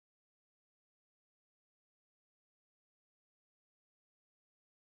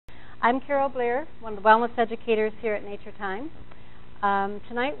I'm Carol Blair, one of the wellness educators here at Natur-Tyme.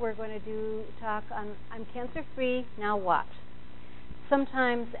 Tonight we're going to talk on I'm cancer-free, now what?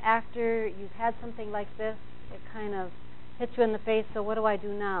 Sometimes after you've had something like this, it kind of hits you in the face, so what do I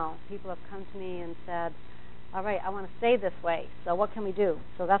do now? People have come to me and said, all right, I want to stay this way, so what can we do?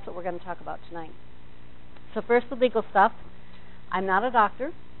 So that's what we're going to talk about tonight. So first, the legal stuff. I'm not a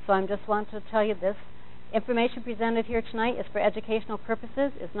doctor, so I just want to tell you this. Information presented here tonight is for educational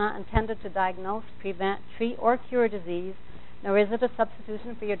purposes, is not intended to diagnose, prevent, treat, or cure disease, nor is it a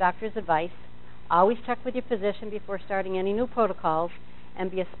substitution for your doctor's advice. Always check with your physician before starting any new protocols,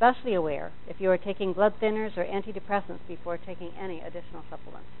 and be especially aware if you are taking blood thinners or antidepressants before taking any additional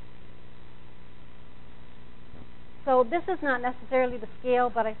supplements. So this is not necessarily the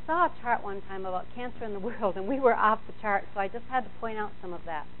scale, but I saw a chart one time about cancer in the world, and we were off the chart, so I just had to point out some of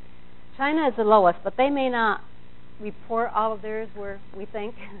that. China is the lowest, but they may not report all of theirs where we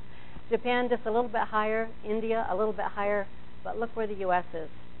think. Japan just a little bit higher, India a little bit higher, but look where the U.S. is.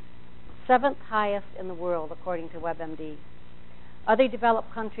 7th highest in the world, according to WebMD. Other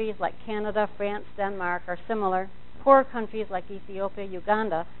developed countries like Canada, France, Denmark are similar. Poorer countries like Ethiopia,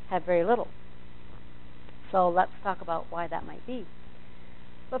 Uganda have very little. So let's talk about why that might be.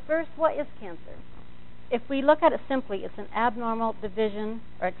 But first, what is cancer? If we look at it simply, it's an abnormal division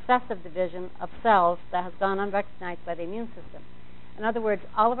or excessive division of cells that has gone unrecognized by the immune system. In other words,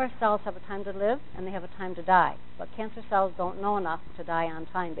 all of our cells have a time to live and they have a time to die. But cancer cells don't know enough to die on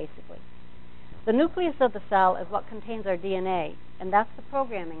time, basically. The nucleus of the cell is what contains our DNA, and that's the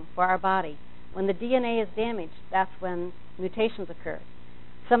programming for our body. When the DNA is damaged, that's when mutations occur.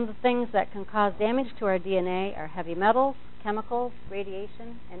 Some of the things that can cause damage to our DNA are heavy metals, chemicals,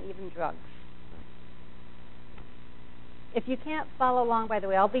 radiation, and even drugs. If you can't follow along, by the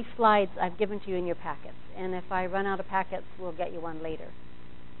way, all these slides I've given to you in your packets. And if I run out of packets, we'll get you one later.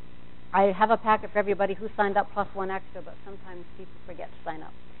 I have a packet for everybody who signed up plus one extra, but sometimes people forget to sign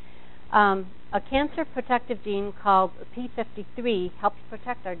up. A cancer protective gene called P53 helps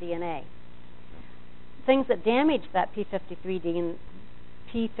protect our DNA. Things that damage that P53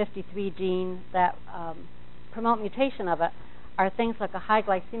 gene that promote mutation of it are things like a high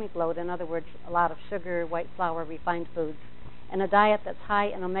glycemic load, in other words, a lot of sugar, white flour, refined foods, and a diet that's high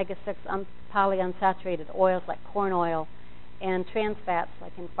in omega-6 polyunsaturated oils like corn oil, and trans fats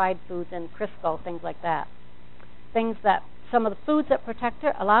like in fried foods and Crisco, things like that. Some of the foods that protect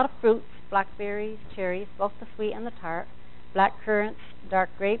it, a lot of fruits, blackberries, cherries, both the sweet and the tart, black currants, dark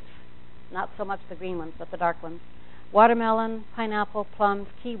grapes, not so much the green ones, but the dark ones, watermelon, pineapple, plums,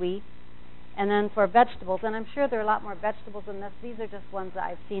 kiwi. And then for vegetables, and I'm sure there are a lot more vegetables than this, these are just ones that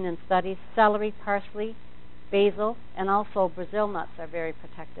I've seen in studies. Celery, parsley, basil, and also Brazil nuts are very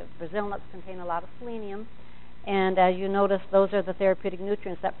protective. Brazil nuts contain a lot of selenium, and as you notice, those are the therapeutic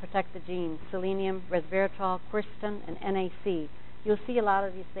nutrients that protect the genes: selenium, resveratrol, quercetin, and NAC. You'll see a lot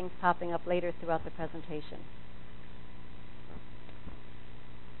of these things popping up later throughout the presentation.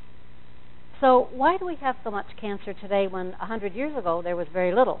 So why do we have so much cancer today when 100 years ago there was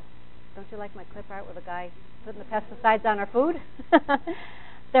very little? Don't you like my clip art with a guy putting the pesticides on our food?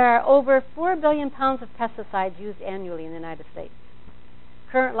 There are over 4 billion pounds of pesticides used annually in the United States.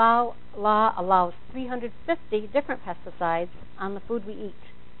 Current law allows 350 different pesticides on the food we eat.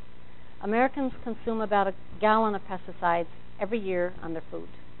 Americans consume about a gallon of pesticides every year on their food.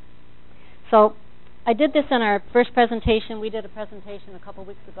 So I did this in our first presentation. We did a presentation a couple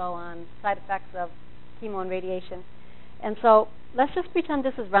weeks ago on side effects of chemo and radiation. And so let's just pretend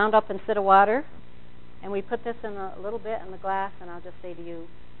this is Roundup instead of water, and we put this in a little bit in the glass, and I'll just say to you,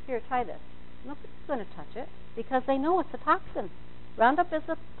 here, try this. Nobody's going to touch it because they know it's a toxin. Roundup is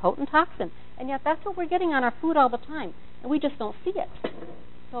a potent toxin, and yet that's what we're getting on our food all the time, and we just don't see it.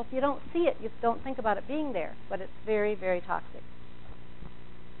 So if you don't see it, you don't think about it being there, but it's very, very toxic.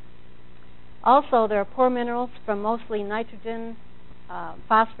 Also, there are poor minerals from mostly nitrogen,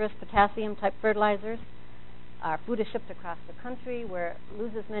 phosphorus, potassium type fertilizers. Our food is shipped across the country where it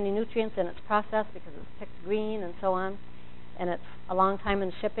loses many nutrients in its process because it's picked green and so on, and it's a long time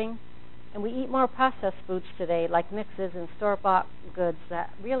in shipping. And we eat more processed foods today, like mixes and store-bought goods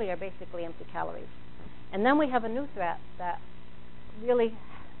that really are basically empty calories. And then we have a new threat that really,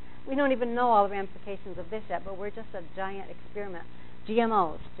 we don't even know all the ramifications of this yet, but we're just a giant experiment.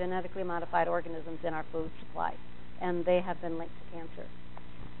 GMOs, genetically modified organisms in our food supply, and they have been linked to cancer.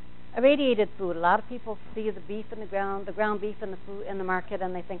 Irradiated food. A lot of people see the beef in the ground beef in the food in the market,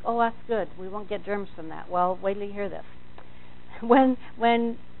 and they think, "Oh, that's good. We won't get germs from that." Well, wait till you hear this. When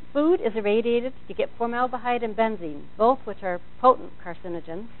food is irradiated, you get formaldehyde and benzene, both which are potent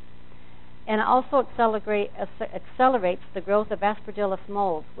carcinogens. And it also accelerates the growth of Aspergillus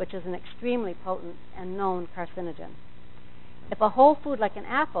mold, which is an extremely potent and known carcinogen. If a whole food like an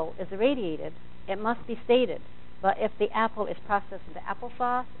apple is irradiated, it must be stated. But if the apple is processed into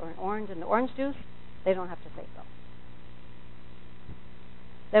applesauce or an orange into orange juice, they don't have to say so.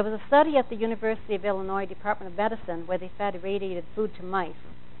 There was a study at the University of Illinois Department of Medicine where they fed irradiated food to mice.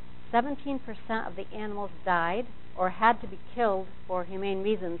 17% of the animals died or had to be killed for humane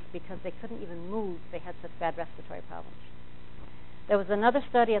reasons because they couldn't even move. They had such bad respiratory problems. There was another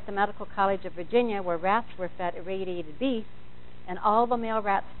study at the Medical College of Virginia where rats were fed irradiated beef, and all the male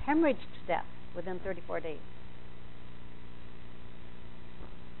rats hemorrhaged to death within 34 days.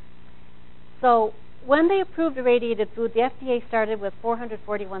 So when they approved irradiated food, the FDA started with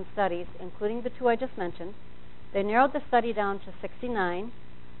 441 studies, including the 2 I just mentioned. They narrowed the study down to 69.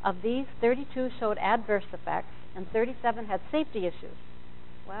 Of these, 32 showed adverse effects, and 37 had safety issues.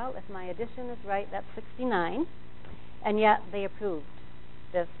 Well, if my addition is right, that's 69, and yet they approved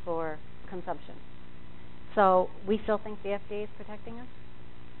this for consumption. So we still think the FDA is protecting us?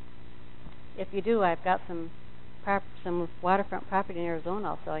 If you do, I've got some waterfront property in Arizona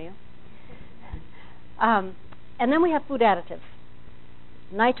I'll sell you. And then we have food additives.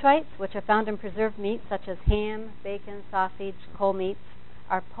 Nitrites, which are found in preserved meats such as ham, bacon, sausage, cold meats,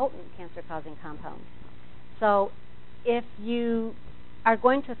 are potent cancer-causing compounds. So if you are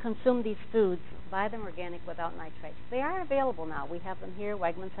going to consume these foods, buy them organic without nitrates. They are available now. We have them here.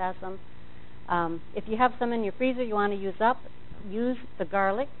 Wegmans has them. If you have some in your freezer you want to use up, use the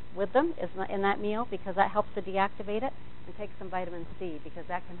garlic with them in that meal because that helps to deactivate it, and take some vitamin C because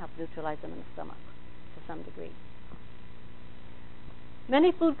that can help neutralize them in the stomach to some degree.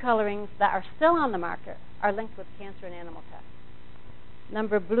 Many food colorings that are still on the market are linked with cancer in animal tests.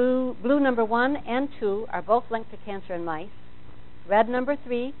 Blue number 1 and 2 are both linked to cancer in mice. Red number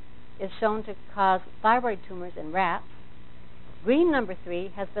 3 is shown to cause thyroid tumors in rats. Green number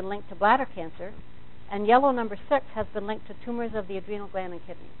 3 has been linked to bladder cancer, and yellow number 6 has been linked to tumors of the adrenal gland and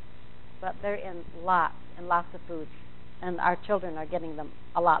kidneys. But they're in lots and lots of foods, and our children are getting them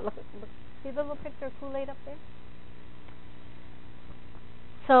a lot. Look, see the little picture of Kool-Aid up there?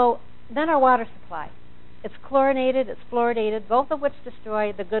 So then our water supply. It's chlorinated, it's fluoridated, both of which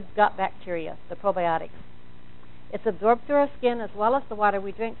destroy the good gut bacteria, the probiotics. It's absorbed through our skin as well as the water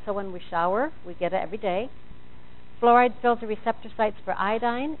we drink, so when we shower, we get it every day. Fluoride fills the receptor sites for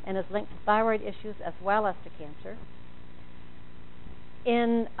iodine and is linked to thyroid issues as well as to cancer.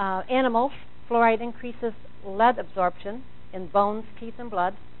 In animals, fluoride increases lead absorption in bones, teeth, and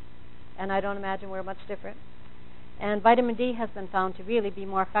blood, and I don't imagine we're much different. And vitamin D has been found to really be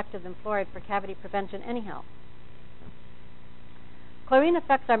more effective than fluoride for cavity prevention anyhow. Chlorine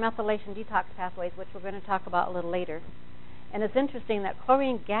affects our methylation detox pathways, which we're going to talk about a little later. And it's interesting that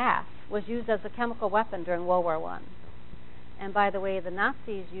chlorine gas was used as a chemical weapon during World War I. And by the way, the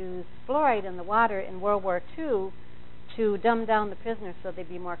Nazis used fluoride in the water in World War II to dumb down the prisoners so they'd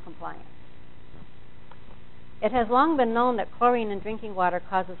be more compliant. It has long been known that chlorine in drinking water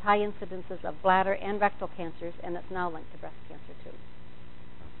causes high incidences of bladder and rectal cancers, and it's now linked to breast cancer too.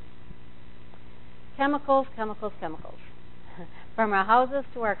 Chemicals, chemicals, chemicals. From our houses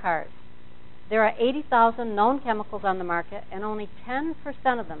to our cars. There are 80,000 known chemicals on the market, and only 10%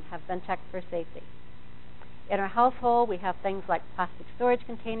 of them have been checked for safety. In our household, we have things like plastic storage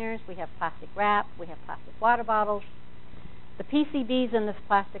containers, we have plastic wrap, we have plastic water bottles. The PCBs in this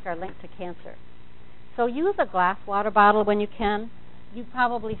plastic are linked to cancer. So use a glass water bottle when you can. You've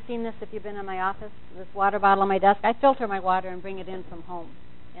probably seen this if you've been in my office, this water bottle on my desk. I filter my water and bring it in from home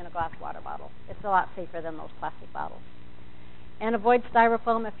in a glass water bottle. It's a lot safer than those plastic bottles. And avoid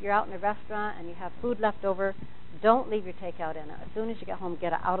styrofoam if you're out in a restaurant and you have food left over. Don't leave your takeout in it. As soon as you get home,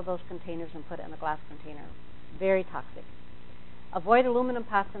 get it out of those containers and put it in a glass container. Very toxic. Avoid aluminum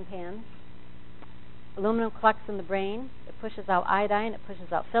pots and pans. Aluminum collects in the brain. It pushes out iodine. It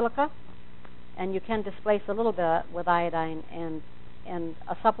pushes out silica. And you can displace a little bit with iodine and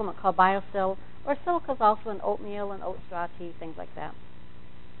a supplement called BioSil, or silica is also in oatmeal and oat straw tea, things like that.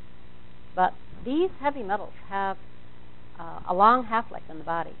 But these heavy metals have a long half-life in the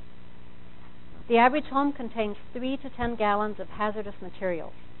body. The average home contains 3 to 10 gallons of hazardous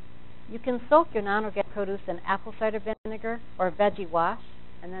materials. You can soak your non-organic produce in apple cider vinegar or veggie wash,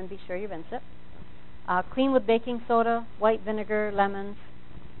 and then be sure you rinse it. Clean with baking soda, white vinegar, lemons.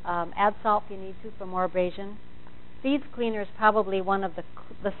 Add salt if you need to for more abrasion. Seeds Cleaner is probably one of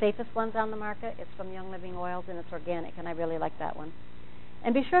the safest ones on the market. It's from Young Living Oils, and it's organic, and I really like that one.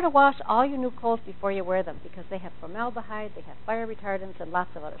 And be sure to wash all your new clothes before you wear them, because they have formaldehyde, they have fire retardants, and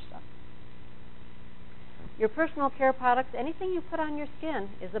lots of other stuff. Your personal care products, anything you put on your skin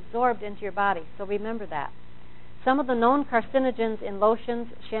is absorbed into your body, so remember that. Some of the known carcinogens in lotions,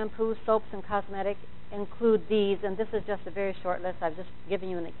 shampoos, soaps, and cosmetics include these, and this is just a very short list. I've just given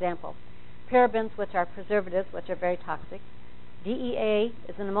you an example. Parabens, which are preservatives, which are very toxic. DEA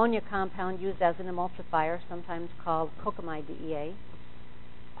is an ammonia compound used as an emulsifier, sometimes called cocamide DEA.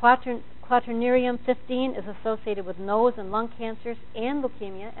 Quaternarium 15 is associated with nose and lung cancers and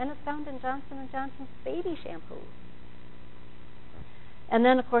leukemia, and it's found in Johnson & Johnson's baby shampoo. And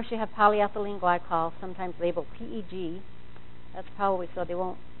then, of course, you have polyethylene glycol, sometimes labeled PEG. That's probably so they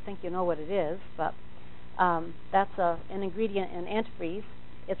won't think you know what it is, but that's an ingredient in antifreeze.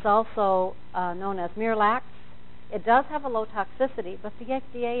 It's also known as Miralax. It does have a low toxicity, but the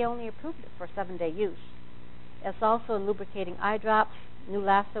FDA only approved it for 7-day use. It's also in lubricating eye drops,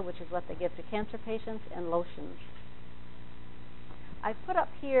 Neulasta, which is what they give to cancer patients, and lotions. I've put up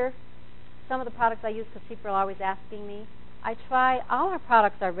here some of the products I use because people are always asking me. All our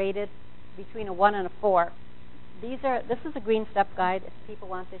products are rated between a 1 and a 4. This is a green step guide. If people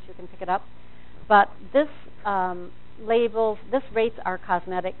want this, you can pick it up. But this rates our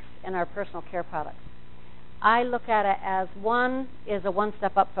cosmetics and our personal care products. I look at it as 1 is a 1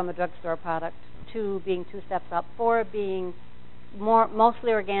 step up from a drugstore product, 2 being 2 steps up, 4 being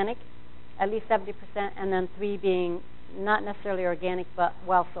mostly organic, at least 70%, and then 3 being not necessarily organic but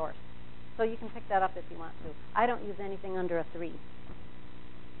well sourced. So you can pick that up if you want to. I don't use anything under a 3.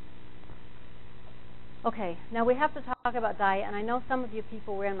 Okay, now we have to talk about diet, and I know some of you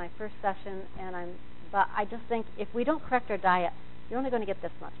people were in my first session, but I just think if we don't correct our diet, you're only going to get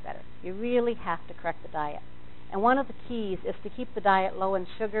this much better. You really have to correct the diet. And one of the keys is to keep the diet low in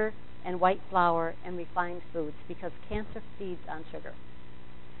sugar and white flour and refined foods, because cancer feeds on sugar.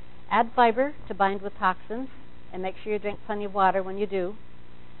 Add fiber to bind with toxins, and make sure you drink plenty of water when you do.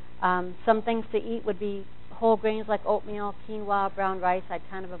 Some things to eat would be whole grains like oatmeal, quinoa, brown rice. I'd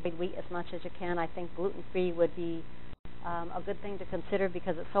kind of avoid wheat as much as you can. I think gluten-free would be a good thing to consider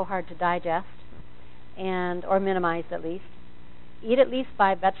because it's so hard to digest, or minimize at least. Eat at least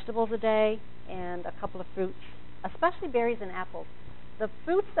 5 vegetables a day and a couple of fruits, especially berries and apples. The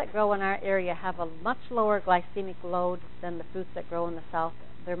fruits that grow in our area have a much lower glycemic load than the fruits that grow in the south.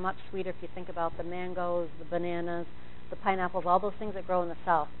 They're much sweeter if you think about the mangoes, the bananas, the pineapples, all those things that grow in the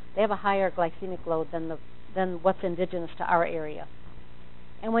south. They have a higher glycemic load than what's indigenous to our area.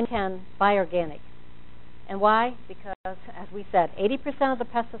 And when you can, buy organic. And why? Because, as we said, 80% of the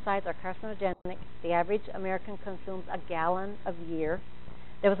pesticides are carcinogenic. The average American consumes a gallon a year.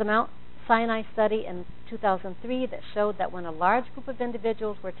 There was a Mount Sinai study in 2003 that showed that when a large group of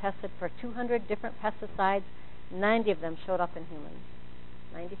individuals were tested for 200 different pesticides, 90 of them showed up in humans.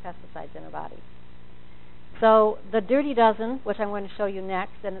 90 pesticides in our body. So the Dirty Dozen, which I'm going to show you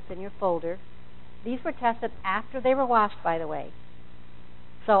next, and it's in your folder, these were tested after they were washed, by the way.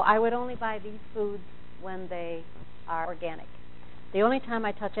 So I would only buy these foods when they are organic. The only time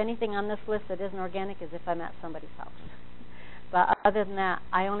I touch anything on this list that isn't organic is if I'm at somebody's house. But other than that,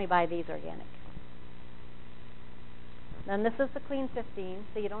 I only buy these organic. Then this is the Clean 15,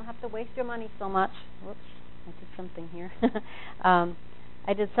 so you don't have to waste your money so much. Whoops, I did something here.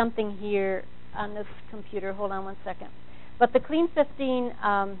 I did something here on this computer. Hold on one second. But the Clean 15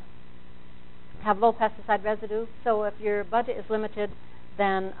 have low pesticide residue, so if your budget is limited,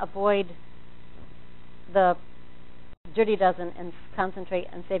 then avoid the Dirty Dozen and concentrate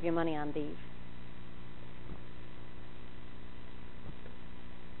and save your money on these.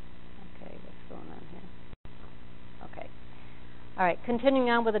 Okay, what's going on here? Okay. All right, continuing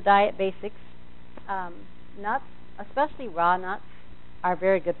on with the diet basics. Nuts, especially raw nuts, are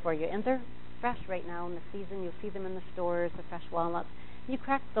very good for you. And they're fresh right now in the season. You'll see them in the stores, the fresh walnuts. You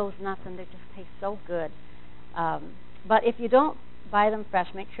crack those nuts and they just taste so good. But if you don't buy them fresh,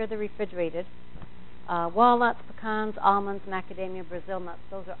 make sure they're refrigerated. Walnuts, pecans, almonds, macadamia, Brazil nuts,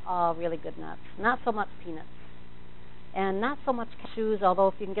 those are all really good nuts. Not so much peanuts. And not so much cashews, although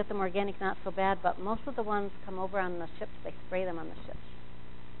if you can get them organic, not so bad. But most of the ones come over on the ships, they spray them on the ships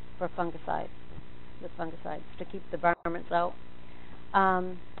for fungicides, with fungicides to keep the varmints out.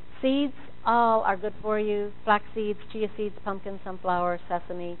 Seeds, all are good for you. Flax seeds, chia seeds, pumpkin, sunflower,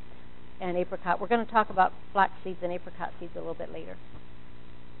 sesame, and apricot. We're going to talk about flax seeds and apricot seeds a little bit later.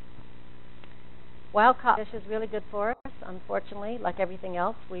 Wild caught fish is really good for us. Unfortunately, like everything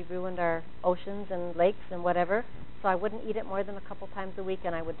else, we've ruined our oceans and lakes and whatever. So I wouldn't eat it more than a couple times a week,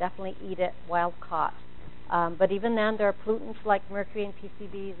 and I would definitely eat it wild caught. But even then, there are pollutants like mercury and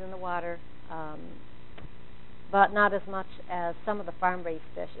PCBs in the water, but not as much as some of the farm-raised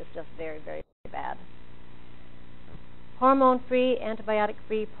fish. Is just very, very bad. Hormone-free,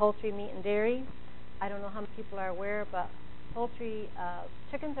 antibiotic-free poultry, meat, and dairy. I don't know how many people are aware, but poultry,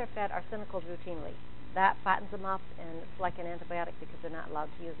 chickens are fed arsenicals routinely. That fattens them up, and it's like an antibiotic because they're not allowed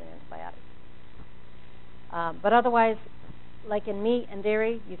to use an antibiotic. But otherwise, like in meat and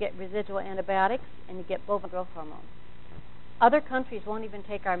dairy, you get residual antibiotics, and you get bovine growth hormone. Other countries won't even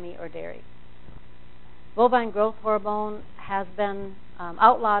take our meat or dairy. Bovine growth hormone has been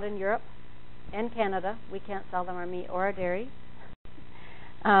outlawed in Europe and Canada. We can't sell them our meat or our dairy,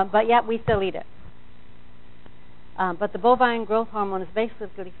 but yet we still eat it. But the bovine growth hormone is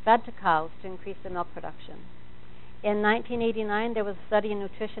basically fed to cows to increase the milk production. In 1989, there was a study in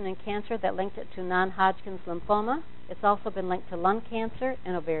nutrition and cancer that linked it to non-Hodgkin's lymphoma. It's also been linked to lung cancer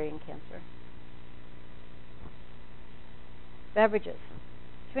and ovarian cancer. Beverages.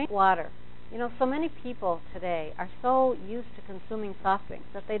 Drink water. You know, so many people today are so used to consuming soft drinks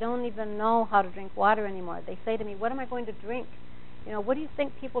that they don't even know how to drink water anymore. They say to me, what am I going to drink? You know, what do you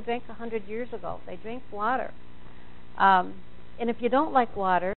think people drank 100 years ago? They drank water. And if you don't like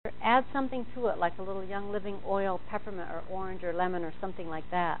water, add something to it, like a little Young Living oil, peppermint, or orange, or lemon, or something like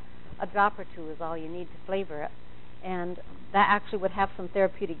that. A drop or two is all you need to flavor it. And that actually would have some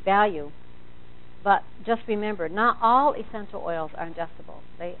therapeutic value. But just remember, not all essential oils are ingestible.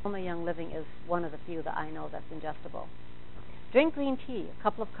 Only Young Living is one of the few that I know that's ingestible. Drink green tea, a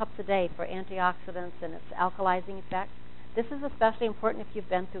couple of cups a day for antioxidants and its alkalizing effect. This is especially important if you've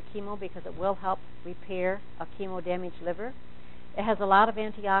been through chemo because it will help repair a chemo-damaged liver. It has a lot of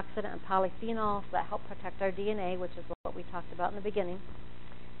antioxidant and polyphenols that help protect our DNA, which is what we talked about in the beginning.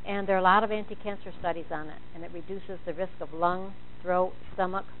 And there are a lot of anti-cancer studies on it, and it reduces the risk of lung, throat,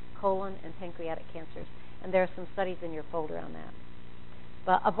 stomach, colon, and pancreatic cancers. And there are some studies in your folder on that.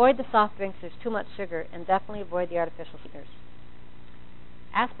 But avoid the soft drinks. There's too much sugar, and definitely avoid the artificial sweeteners.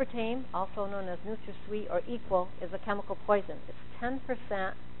 Aspartame, also known as NutraSweet or Equal, is a chemical poison. It's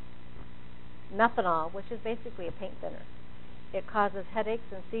 10% methanol, which is basically a paint thinner. It causes headaches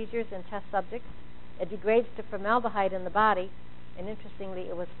and seizures in test subjects. It degrades to formaldehyde in the body, and interestingly,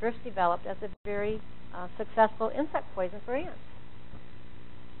 it was first developed as a very successful insect poison for ants.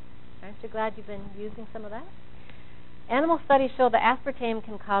 Aren't you glad you've been using some of that? Animal studies show that aspartame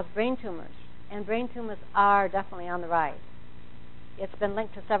can cause brain tumors, and brain tumors are definitely on the rise. It's been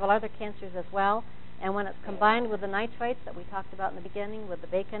linked to several other cancers as well, and when it's combined with the nitrites that we talked about in the beginning, with the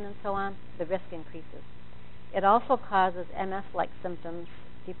bacon and so on, the risk increases. It also causes MS-like symptoms,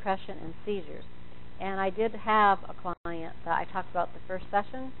 depression, and seizures. And I did have a client that I talked about the first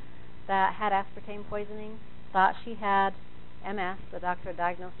session that had aspartame poisoning, thought she had MS. The doctor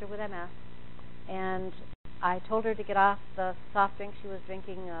diagnosed her with MS. And I told her to get off the soft drink. She was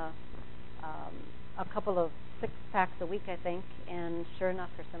drinking a couple of 6-packs a week, I think, and sure enough,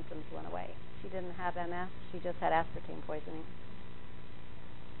 her symptoms went away. She didn't have MS. She just had aspartame poisoning.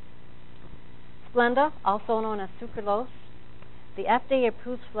 Splenda, also known as sucralose. The FDA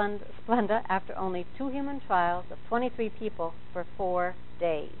approved Splenda after only 2 human trials of 23 people for 4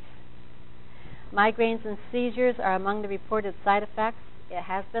 days. Migraines and seizures are among the reported side effects. It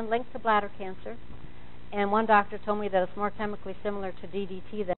has been linked to bladder cancer. And one doctor told me that it's more chemically similar to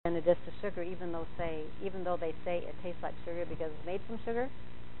DDT than it is to sugar, even though they say it tastes like sugar because it's made from sugar.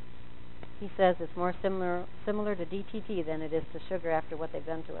 He says it's more similar to DDT than it is to sugar after what they've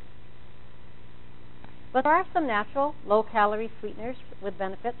done to it. But there are some natural, low-calorie sweeteners with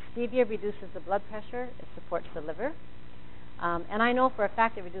benefits. Stevia reduces the blood pressure. It supports the liver. And I know for a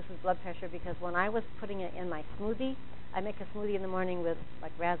fact it reduces blood pressure because when I was putting it in my smoothie, I make a smoothie in the morning with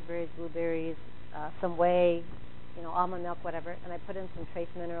like raspberries, blueberries, some whey, almond milk, whatever, and I put in some trace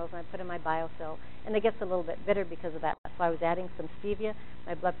minerals, and I put in my biocell, and it gets a little bit bitter because of that. So I was adding some stevia.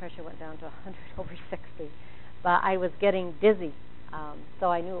 My blood pressure went down to 100/60, but I was getting dizzy,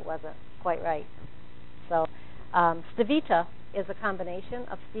 so I knew it wasn't quite right. So Stevita is a combination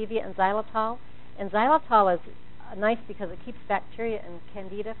of stevia and xylitol, and xylitol is nice because it keeps bacteria and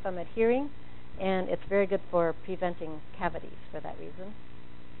candida from adhering, and it's very good for preventing cavities for that reason.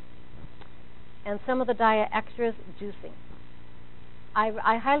 And some of the diet extras, juicing.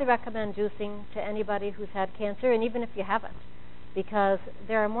 I highly recommend juicing to anybody who's had cancer, and even if you haven't, because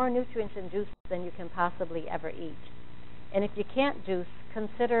there are more nutrients in juice than you can possibly ever eat. And if you can't juice,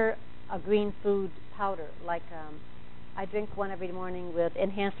 consider a green food powder. Like I drink one every morning with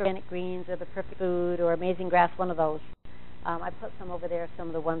enhanced organic greens or the perfect food or amazing grass, one of those. I put some over there, some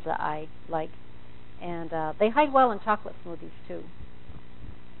of the ones that I like. And they hide well in chocolate smoothies, too.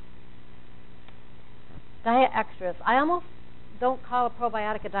 Diet extras. I almost don't call a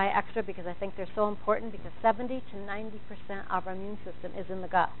probiotic a diet extra because I think they're so important because 70 to 90% of our immune system is in the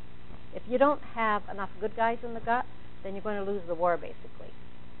gut. If you don't have enough good guys in the gut, then you're going to lose the war, basically.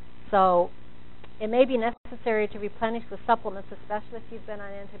 So It may be necessary to replenish with supplements, especially if you've been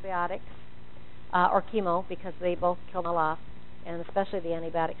on antibiotics or chemo, because they both kill them all off, and especially the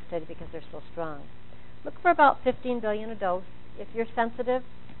antibiotics study because they're so strong. Look for about 15 billion a dose. If you're sensitive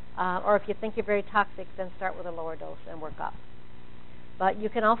or if you think you're very toxic, then start with a lower dose and work up. But you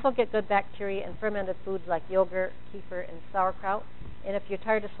can also get good bacteria in fermented foods like yogurt, kefir, and sauerkraut. And if you're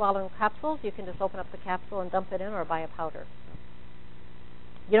tired of swallowing capsules, you can just open up the capsule and dump it in or buy a powder.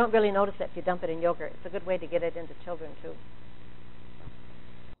 You don't really notice it if you dump it in yogurt. It's a good way to get it into children, too.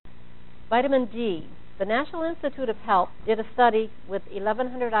 Vitamin D. The National Institute of Health did a study with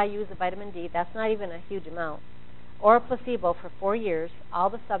 1,100 IUs of vitamin D. That's not even a huge amount. Or a placebo for 4 years. All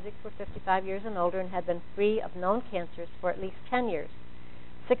the subjects were 55 years and older and had been free of known cancers for at least 10 years.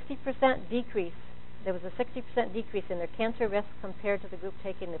 60% decrease. There was a 60% decrease in their cancer risk compared to the group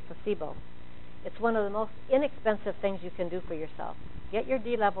taking the placebo. It's one of the most inexpensive things you can do for yourself. Get your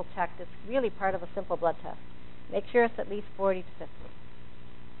D level checked. It's really part of a simple blood test. Make sure it's at least 40 to 50.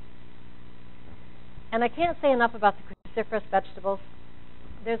 And I can't say enough about the cruciferous vegetables.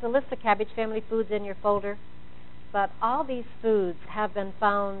 There's a list of cabbage family foods in your folder, but all these foods have been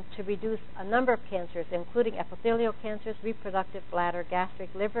found to reduce a number of cancers, including epithelial cancers, reproductive, bladder, gastric,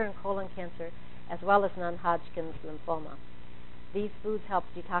 liver, and colon cancer, as well as non-Hodgkin's lymphoma. These foods help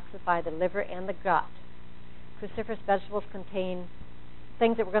detoxify the liver and the gut. Cruciferous vegetables contain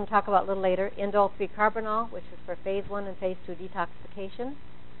things that we're going to talk about a little later: indole 3-carbinol, which is for phase 1 and phase 2 detoxification,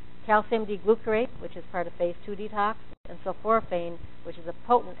 calcium D-glucarate, which is part of phase 2 detox, and sulforaphane, which is a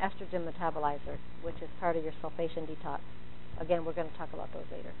potent estrogen metabolizer, which is part of your sulfation detox. Again, we're going to talk about those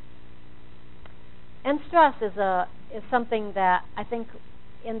later. And stress is something that I think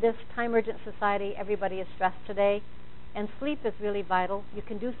in this time-urgent society, everybody is stressed today, and sleep is really vital. You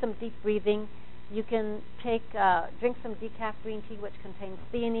can do some deep breathing. You can drink some decaf green tea, which contains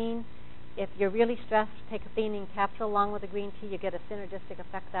theanine. If you're really stressed, take a theanine capsule along with the green tea. You get a synergistic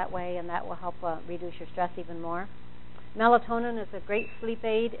effect that way, and that will help reduce your stress even more. Melatonin is a great sleep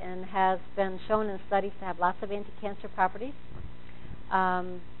aid and has been shown in studies to have lots of anti-cancer properties.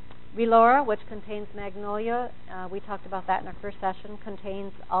 Relora, which contains magnolia, we talked about that in our first session,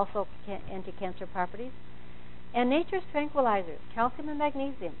 contains also anti-cancer properties. And nature's tranquilizers, calcium and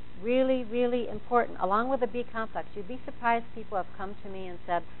magnesium, really, really important, along with the B complex. You'd be surprised people have come to me and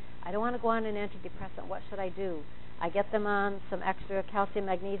said, I don't want to go on an antidepressant, what should I do? I get them on some extra calcium,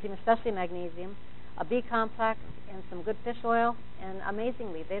 magnesium, especially magnesium, a B complex, and some good fish oil, and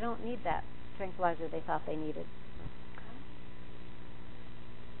amazingly, they don't need that tranquilizer they thought they needed.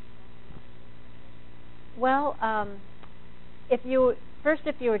 Well, if you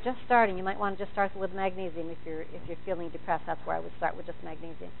were just starting, you might want to just start with magnesium. If you're feeling depressed, that's where I would start with just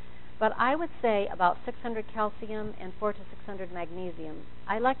magnesium. But I would say about 600 calcium and 400 to 600 magnesium.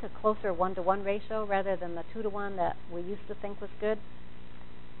 I like a closer 1-to-1 ratio rather than the 2-to-1 that we used to think was good.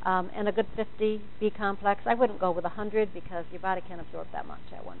 And a good 50 B complex. I wouldn't go with 100 because your body can't absorb that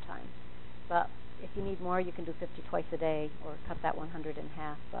much at one time. But if you need more, you can do 50 twice a day or cut that 100 in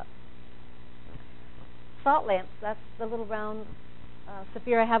half. But salt lamps, that's the little round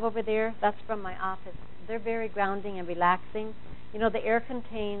sphere I have over there. That's from my office. They're very grounding and relaxing. You know, the air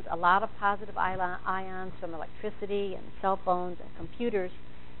contains a lot of positive ions from electricity and cell phones and computers,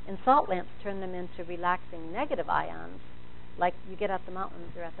 and salt lamps turn them into relaxing negative ions, like you get at the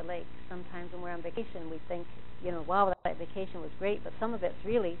mountains or at the lake. Sometimes when we're on vacation, we think, you know, wow, that vacation was great, but some of it's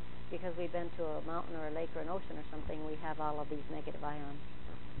really because we've been to a mountain or a lake or an ocean or something, we have all of these negative ions.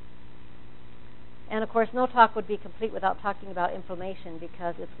 And, of course, no talk would be complete without talking about inflammation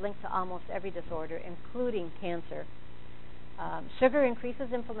because it's linked to almost every disorder, including cancer. Sugar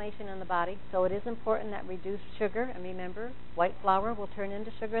increases inflammation in the body, so it is important that reduced sugar, and remember, white flour will turn into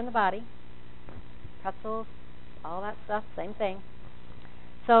sugar in the body. Pretzels, all that stuff, same thing.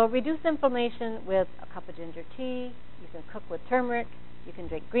 So reduce inflammation with a cup of ginger tea. You can cook with turmeric. You can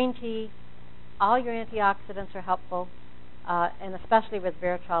drink green tea. All your antioxidants are helpful, and especially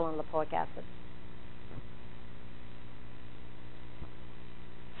resveratrol and lipoic acid.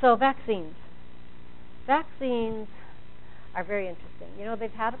 So vaccines. Vaccines are very interesting. You know,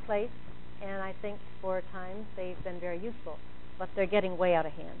 they've had a place, and I think for a time they've been very useful, but they're getting way out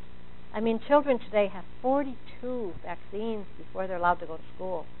of hand. I mean, children today have 42 vaccines before they're allowed to go to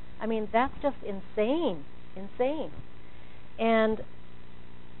school. I mean, that's just insane, insane. And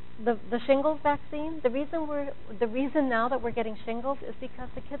the shingles vaccine, the reason now that we're getting shingles is because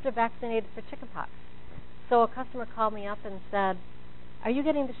the kids are vaccinated for chickenpox. So a customer called me up and said, are you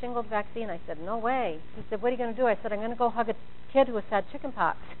getting the shingles vaccine? I said, no way. He said, what are you going to do? I said, I'm going to go hug a kid who has had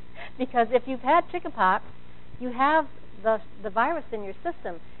chickenpox. Because if you've had chickenpox, you have the virus in your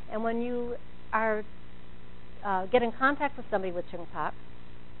system. And when you get in contact with somebody with chickenpox,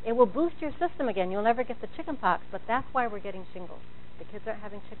 it will boost your system again. You'll never get the chickenpox, but that's why we're getting shingles. The kids aren't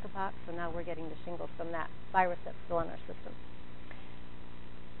having chickenpox, so now we're getting the shingles from that virus that's still in our system.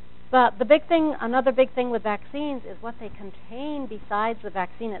 But the big thing, another big thing with vaccines is what they contain besides the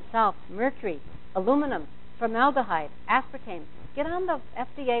vaccine itself: mercury, aluminum, formaldehyde, aspartame. Get on the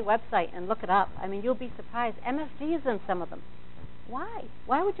FDA website and look it up. I mean, you'll be surprised. MSG is in some of them. Why?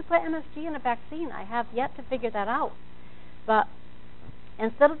 Why would you put MSG in a vaccine? I have yet to figure that out. But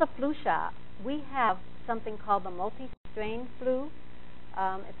instead of the flu shot, we have something called the multi-strain flu.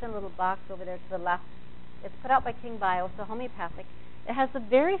 It's in a little box over there to the left. It's put out by King Bio, so homeopathic. It has the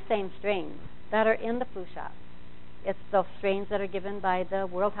very same strains that are in the flu shot. It's the strains that are given by the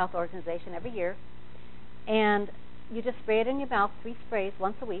World Health Organization every year. And you just spray it in your mouth, 3 sprays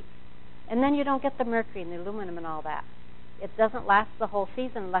once a week, and then you don't get the mercury and the aluminum and all that. It doesn't last the whole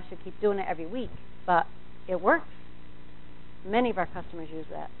season unless you keep doing it every week, but it works. Many of our customers use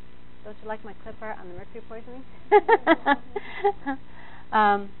that. Don't you like my clip art on the mercury poisoning?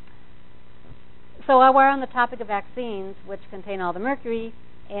 So while we're on the topic of vaccines, which contain all the mercury,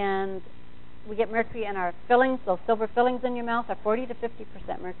 and we get mercury in our fillings, those silver fillings in your mouth are 40 to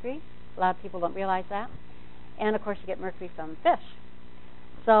 50% mercury. A lot of people don't realize that. And, of course, you get mercury from fish.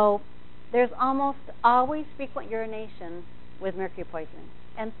 So there's almost always frequent urination with mercury poisoning.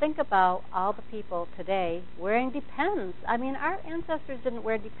 And think about all the people today wearing Depends. I mean, our ancestors didn't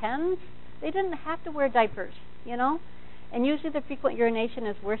wear Depends. They didn't have to wear diapers, you know. And usually the frequent urination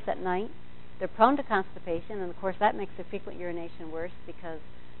is worse at night. They're prone to constipation, and, of course, that makes the frequent urination worse because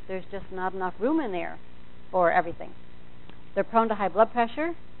there's just not enough room in there for everything. They're prone to high blood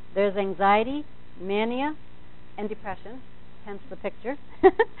pressure. There's anxiety, mania, and depression, hence the picture.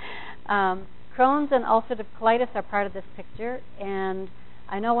 Crohn's and ulcerative colitis are part of this picture, and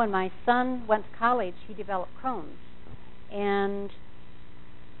I know when my son went to college, he developed Crohn's. And,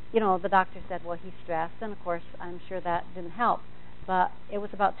 you know, the doctor said, well, he's stressed, and, of course, I'm sure that didn't help. But it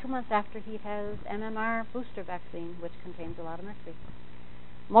was about 2 months after he had his MMR booster vaccine, which contains a lot of mercury.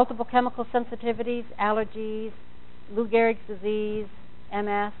 Multiple chemical sensitivities, allergies, Lou Gehrig's disease,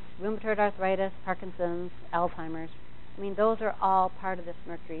 MS, rheumatoid arthritis, Parkinson's, Alzheimer's. I mean, those are all part of this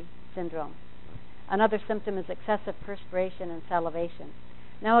mercury syndrome. Another symptom is excessive perspiration and salivation.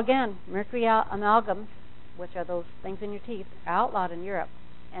 Now, again, mercury amalgams, which are those things in your teeth, are outlawed in Europe.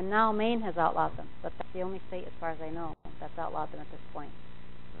 And now Maine has outlawed them, but that's the only state, as far as I know, that's outlawed them at this point.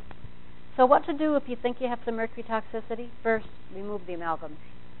 So what to do if you think you have some mercury toxicity? First, remove the amalgams.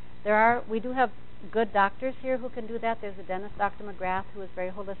 We do have good doctors here who can do that. There's a dentist, Dr. McGrath, who is very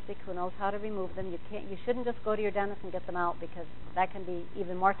holistic, who knows how to remove them. You shouldn't just go to your dentist and get them out because that can be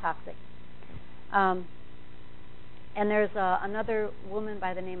even more toxic. And there's another woman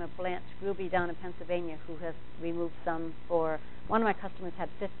by the name of Blanche Gruby down in Pennsylvania who has removed some for, one of my customers had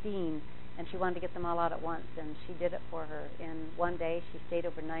 15, and she wanted to get them all out at once, and she did it for her in one day. She stayed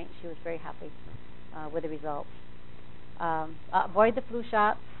overnight. She was very happy with the results. Avoid the flu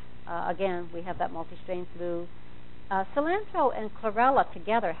shots. Again, we have that multi-strain flu. Cilantro and chlorella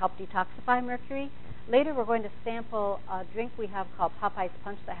together help detoxify mercury. Later we're going to sample a drink we have called Popeye's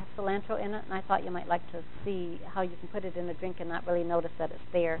Punch that has cilantro in it, and I thought you might like to see how you can put it in a drink and not really notice that it's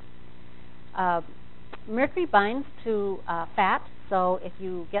there. Mercury binds to fat, so if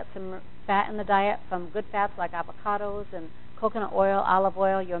you get some fat in the diet from good fats like avocados and coconut oil, olive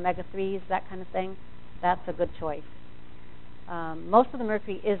oil, your omega-3s, that kind of thing, that's a good choice. Most of the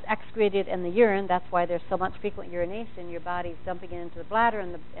mercury is excreted in the urine. That's why there's so much frequent urination. Your body's dumping it into the bladder,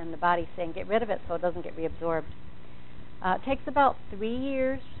 and the body's saying get rid of it so it doesn't get reabsorbed. It takes about 3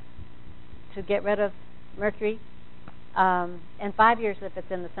 years to get rid of mercury, and 5 years if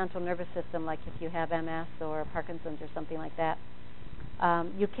it's in the central nervous system, like if you have MS or Parkinson's or something like that.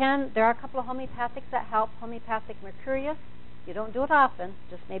 There are a couple of homeopathics that help. Homeopathic mercurius, you don't do it often,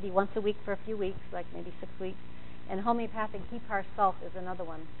 just maybe once a week for a few weeks, like maybe 6 weeks. And homeopathic hepar sulf is another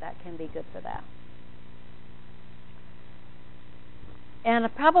one that can be good for that. And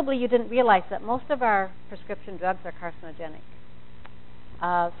probably you didn't realize that most of our prescription drugs are carcinogenic.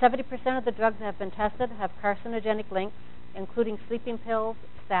 70% of the drugs that have been tested have carcinogenic links, including sleeping pills,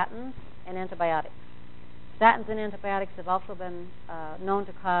 statins, and antibiotics. Statins and antibiotics have also been known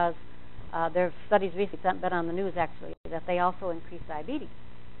to cause, there are studies recently that have been on the news actually, that they also increase diabetes.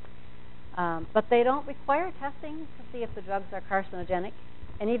 But they don't require testing to see if the drugs are carcinogenic.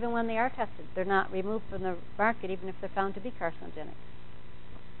 And even when they are tested, they're not removed from the market, even if they're found to be carcinogenic.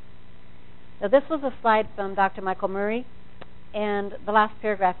 Now, this was a slide from Dr. Michael Murray, and the last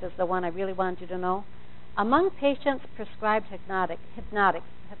paragraph is the one I really wanted you to know. Among patients prescribed hypnotics,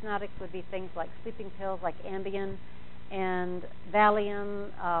 hypnotics would be things like sleeping pills like Ambien and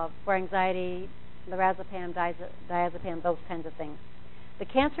Valium for anxiety, lorazepam, diazepam, those kinds of things. The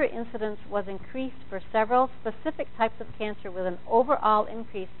cancer incidence was increased for several specific types of cancer with an overall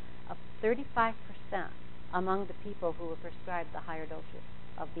increase of 35% among the people who were prescribed the higher doses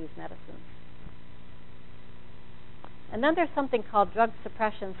of these medicines. And then there's something called drug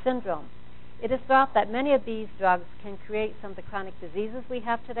suppression syndrome. It is thought that many of these drugs can create some of the chronic diseases we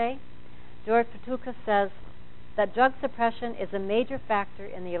have today. George Patuka says that drug suppression is a major factor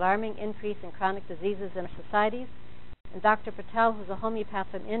in the alarming increase in chronic diseases in our societies. And Dr. Patel, who's a homeopath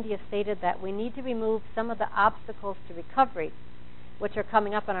from India, stated that we need to remove some of the obstacles to recovery, which are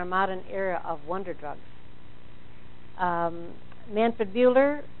coming up in our modern era of wonder drugs. Manfred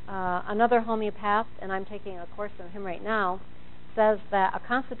Buehler, another homeopath, and I'm taking a course from him right now, says that a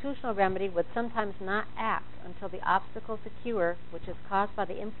constitutional remedy would sometimes not act until the obstacle to cure, which is caused by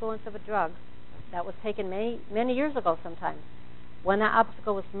the influence of a drug that was taken many years ago sometimes. When that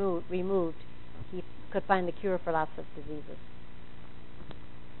obstacle was removed, he could find the cure for lots of diseases.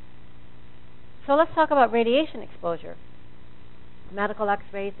 So let's talk about radiation exposure. Medical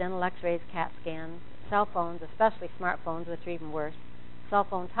x-rays, dental x-rays, CAT scans, cell phones, especially smartphones, which are even worse, cell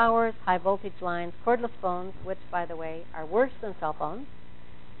phone towers, high voltage lines, cordless phones, which, by the way, are worse than cell phones,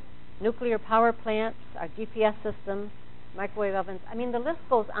 nuclear power plants, our GPS systems, microwave ovens. I mean, the list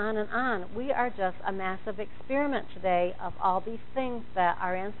goes on and on. We are just a massive experiment today of all these things that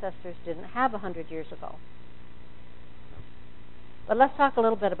our ancestors didn't have 100 years ago. But let's talk a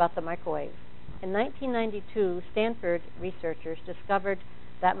little bit about the microwave. In 1992, Stanford researchers discovered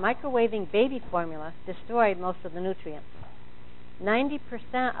that microwaving baby formula destroyed most of the nutrients.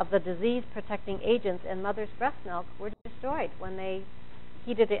 90% of the disease-protecting agents in mother's breast milk were destroyed when they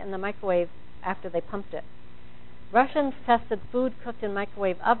heated it in the microwave after they pumped it. Russians tested food cooked in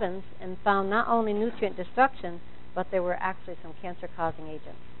microwave ovens and found not only nutrient destruction, but there were actually some cancer-causing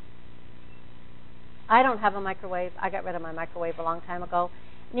agents. I don't have a microwave. I got rid of my microwave a long time ago.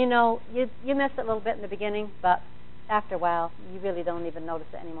 And you know, you miss it a little bit in the beginning, but after a while, you really don't even notice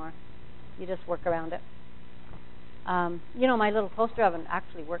it anymore. You just work around it. You know, my little toaster oven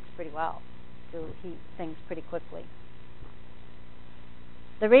actually works pretty well to heat things pretty quickly.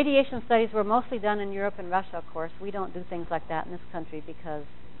 The radiation studies were mostly done in Europe and Russia, of course. We don't do things like that in this country because,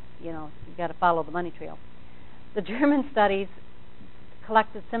 you know, you've got to follow the money trail. The German studies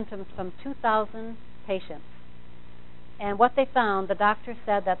collected symptoms from 2,000 patients. And what they found, the doctor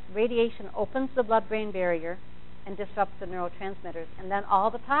said that radiation opens the blood-brain barrier and disrupts the neurotransmitters. And then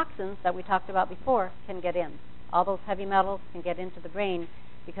all the toxins that we talked about before can get in. All those heavy metals can get into the brain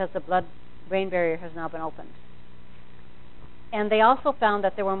because the blood-brain barrier has now been opened. And they also found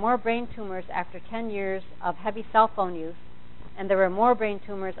that there were more brain tumors after 10 years of heavy cell phone use, and there were more brain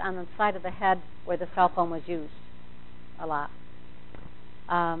tumors on the side of the head where the cell phone was used a lot.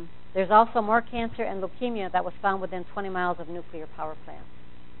 There's also more cancer and leukemia that was found within 20 miles of nuclear power plants.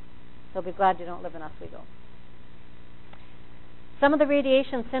 So be glad you don't live in Oswego. Some of the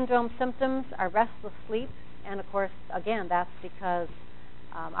radiation syndrome symptoms are restless sleep, and of course, again, that's because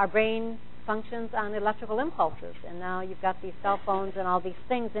our brain functions on electrical impulses, and now you've got these cell phones and all these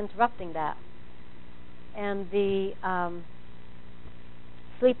things interrupting that. And the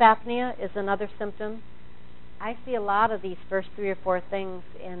sleep apnea is another symptom. I see a lot of these first 3 or 4 things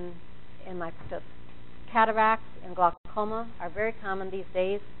in my practice. Cataracts and glaucoma are very common these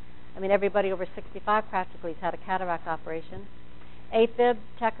days. I mean, everybody over 65 practically has had a cataract operation. AFib,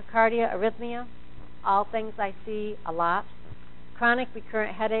 tachycardia, arrhythmia, all things I see a lot. Chronic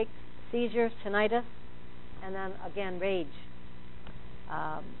recurrent headaches, seizures, tinnitus, and then again, rage.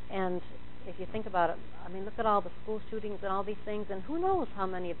 And if you think about it, I mean, look at all the school shootings and all these things, and who knows how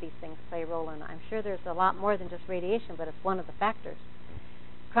many of these things play a role in it. I'm sure there's a lot more than just radiation, but it's one of the factors.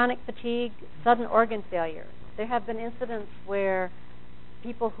 Chronic fatigue, sudden organ failure. There have been incidents where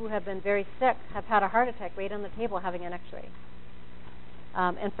people who have been very sick have had a heart attack right on the table having an x-ray.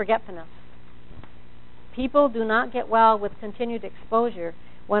 And forgetfulness. People do not get well with continued exposure.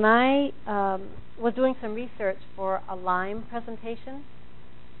 When I was doing some research for a Lyme presentation,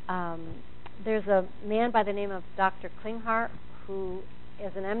 there's a man by the name of Dr. Klinghardt who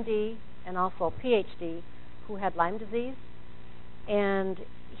is an MD and also a PhD who had Lyme disease. And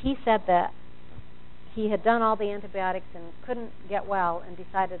he said that he had done all the antibiotics and couldn't get well and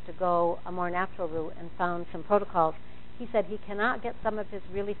decided to go a more natural route and found some protocols. He said he cannot get some of his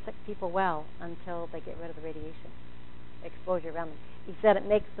really sick people well until they get rid of the radiation exposure around them. He said it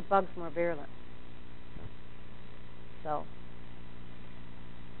makes the bugs more virulent. So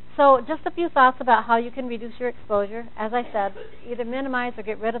So just a few thoughts about how you can reduce your exposure. As I said, either minimize or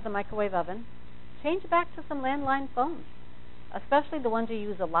get rid of the microwave oven. Change back to some landline phones, especially the ones you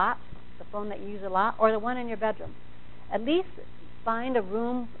use a lot, the phone that you use a lot, or the one in your bedroom. At least find a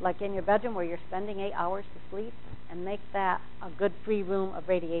room like in your bedroom where you're spending 8 hours to sleep and make that a good free room of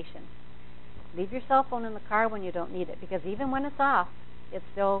radiation. Leave your cell phone in the car when you don't need it, because even when it's off, it's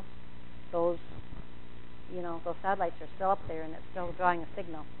still those satellites are still up there and it's still drawing a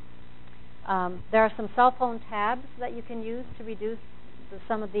signal. There are some cell phone tabs that you can use to reduce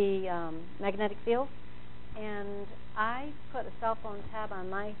some of the magnetic fields. And I put a cell phone tab on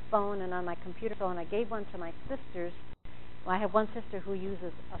my phone and on my computer phone. I gave one to my sisters. Well, I have one sister who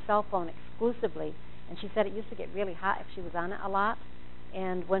uses a cell phone exclusively, and she said it used to get really hot if she was on it a lot.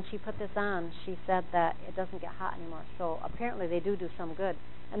 And when she put this on, she said that it doesn't get hot anymore. So apparently they do some good.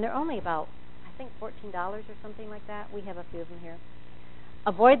 And they're only about, I think, $14 or something like that. We have a few of them here.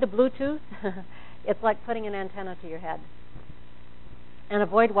 Avoid the Bluetooth. It's like putting an antenna to your head. And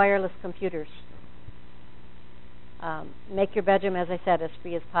avoid wireless computers. Make your bedroom, as I said, as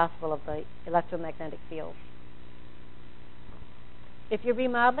free as possible of the electromagnetic fields. If you're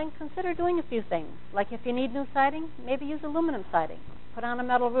remodeling, consider doing a few things. Like if you need new siding, maybe use aluminum siding. Put on a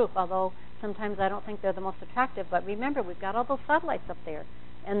metal roof, although sometimes I don't think they're the most attractive. But remember, we've got all those satellites up there,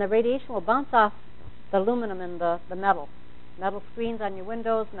 and the radiation will bounce off the aluminum and the metal. Metal screens on your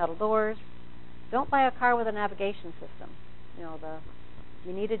windows, metal doors. Don't buy a car with a navigation system.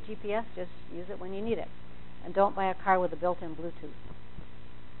 You need a GPS, just use it when you need it. And don't buy a car with a built-in Bluetooth.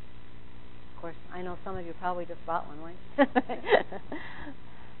 Of course, I know some of you probably just bought one, right?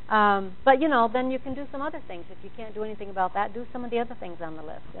 But then you can do some other things. If you can't do anything about that, do some of the other things on the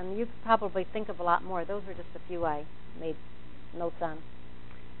list. And you probably think of a lot more. Those are just a few I made notes on.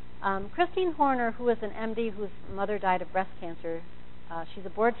 Christine Horner, who is an MD whose mother died of breast cancer, she's a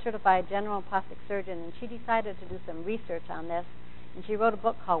board-certified general and plastic surgeon, and she decided to do some research on this, and she wrote a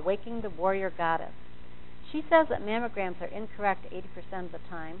book called Waking the Warrior Goddess. She says that mammograms are incorrect 80% of the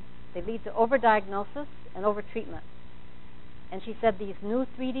time. They lead to overdiagnosis and overtreatment. And she said these new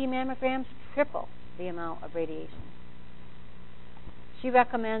 3D mammograms triple the amount of radiation. She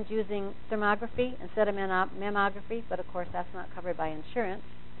recommends using thermography instead of mammography, but of course that's not covered by insurance.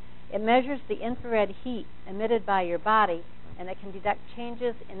 It measures the infrared heat emitted by your body, and it can detect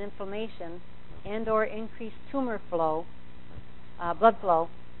changes in inflammation and or increased tumor flow, blood flow,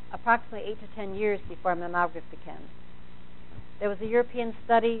 approximately 8 to 10 years before mammography can. There was a European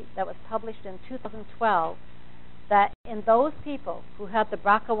study that was published in 2012 that in those people who had the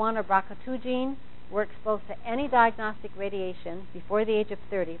BRCA1 or BRCA2 gene were exposed to any diagnostic radiation before the age of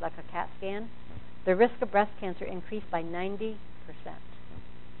 30, like a CAT scan, the risk of breast cancer increased by 90%.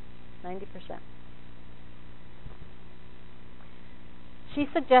 90%. She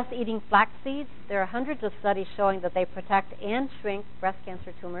suggests eating flax seeds. There are hundreds of studies showing that they protect and shrink breast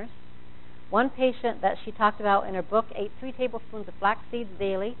cancer tumors. One patient that she talked about in her book ate 3 tablespoons of flax seeds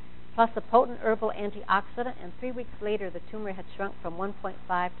daily, plus a potent herbal antioxidant, and 3 weeks later the tumor had shrunk from 1.5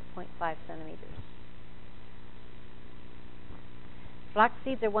 to 0.5 centimeters. Flax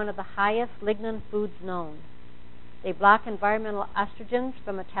seeds are one of the highest lignin foods known. They block environmental estrogens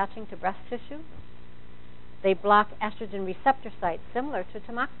from attaching to breast tissue. They block estrogen receptor sites, similar to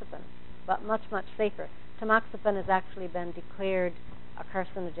tamoxifen, but much, much safer. Tamoxifen has actually been declared a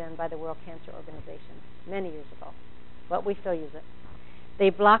carcinogen by the World Cancer Organization many years ago, but we still use it. They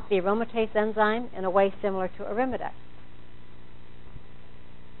block the aromatase enzyme in a way similar to Arimidex.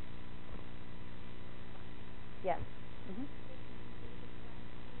 Yes? Mm-hmm.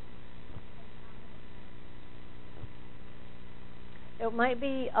 It might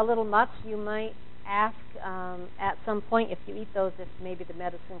be a little much. You might ask at some point if you eat those if maybe the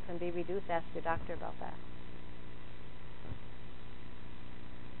medicine can be reduced. Ask your doctor about that.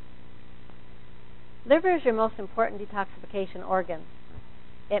 Liver is your most important detoxification organ.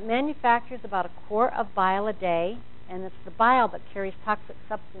 It manufactures about a quart of bile a day, and it's the bile that carries toxic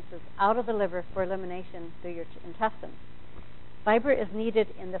substances out of the liver for elimination through your intestines. Fiber is needed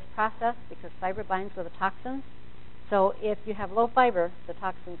in this process because fiber binds with the toxins. So if you have low fiber, the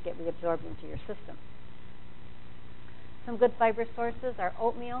toxins get reabsorbed into your system. Some good fiber sources are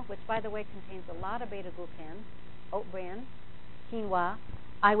oatmeal, which, by the way, contains a lot of beta-glucan, oat bran, quinoa.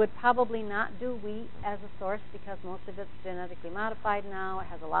 I would probably not do wheat as a source because most of it's genetically modified now. It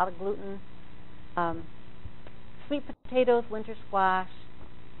has a lot of gluten. Sweet potatoes, winter squash,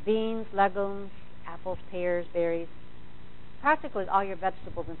 beans, legumes, apples, pears, berries. Practically all your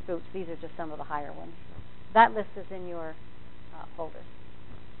vegetables and fruits. These are just some of the higher ones. That list is in your folders.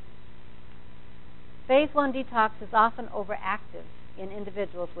 Phase 1 detox is often overactive in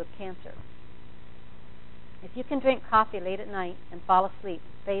individuals with cancer. If you can drink coffee late at night and fall asleep,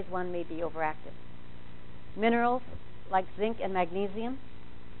 phase 1 may be overactive. Minerals like zinc and magnesium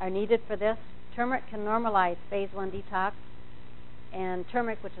are needed for this. Turmeric can normalize phase 1 detox, and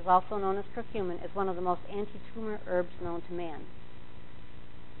turmeric, which is also known as curcumin, is one of the most anti-tumor herbs known to man.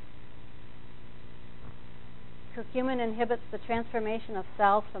 Curcumin inhibits the transformation of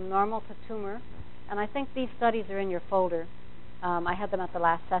cells from normal to tumor, and I think these studies are in your folder. I had them at the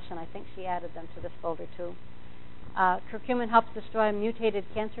last session. I think she added them to this folder too. Curcumin helps destroy mutated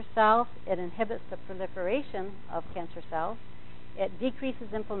cancer cells. It inhibits the proliferation of cancer cells. It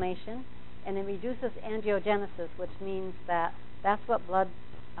decreases inflammation, and it reduces angiogenesis, which means that's what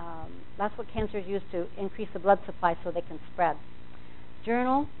cancers use to increase the blood supply so they can spread.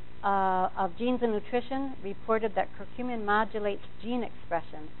 Journal of Genes and Nutrition reported that curcumin modulates gene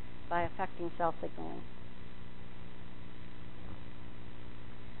expression by affecting cell signaling.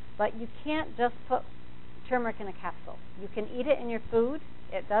 But you can't just put turmeric in a capsule. You can eat it in your food.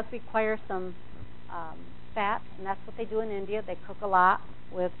 It does require some fat, and that's what they do in India. They cook a lot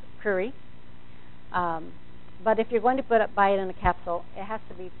with curry. But if you're going to buy it in a capsule, it has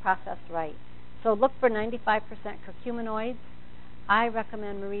to be processed right. So look for 95% curcuminoids. I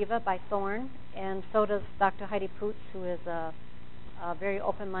recommend Mariva by Thorne, and so does Dr. Heidi Poots, who is a very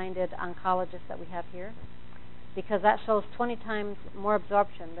open-minded oncologist that we have here, because that shows 20 times more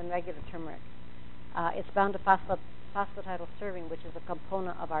absorption than regular turmeric. It's bound to phosphatidylserine, which is a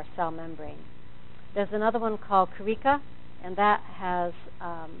component of our cell membrane. There's another one called Carica, and that has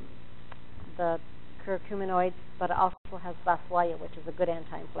the curcuminoids, but it also has Boswellia, which is a good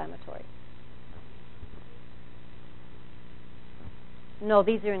anti-inflammatory. No,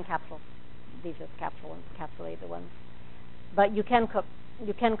 these are in capsules. These are capsulated ones. But you can cook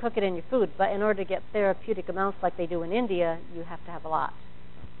it in your food, but in order to get therapeutic amounts like they do in India, you have to have a lot.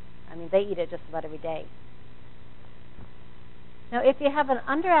 I mean, they eat it just about every day. Now, if you have an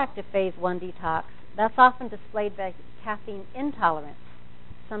underactive phase 1 detox, that's often displayed by caffeine intolerance.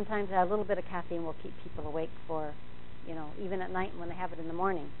 Sometimes a little bit of caffeine will keep people awake for, even at night when they have it in the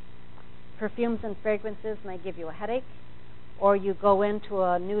morning. Perfumes and fragrances may give you a headache, or you go into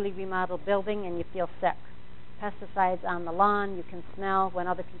a newly remodeled building and you feel sick. Pesticides on the lawn you can smell when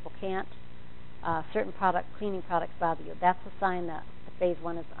other people can't. Certain cleaning products bother you. That's a sign that the phase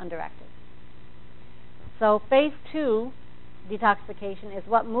 1 is underactive. So phase 2 detoxification is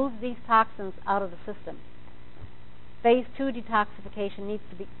what moves these toxins out of the system. Phase 2 detoxification needs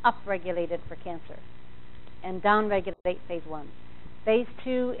to be upregulated for cancer and downregulate phase 1. Phase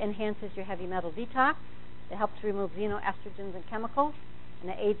 2 enhances your heavy metal detox. It helps remove xenoestrogens and chemicals, and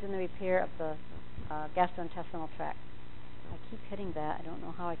it aids in the repair of the gastrointestinal tract. I keep hitting that. I don't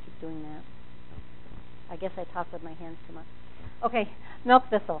know how I keep doing that. I guess I talk with my hands too much. Okay, milk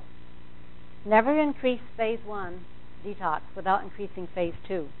thistle. Never increase phase 1 detox without increasing phase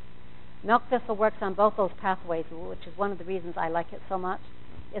 2. Milk thistle works on both those pathways, which is one of the reasons I like it so much.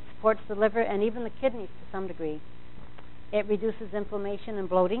 It supports the liver and even the kidneys to some degree. It reduces inflammation and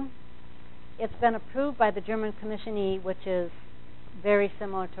bloating. It's been approved by the German Commission E, which is very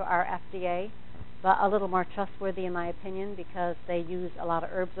similar to our FDA, but a little more trustworthy in my opinion because they use a lot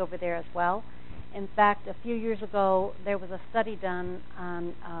of herbs over there as well. In fact, a few years ago, there was a study done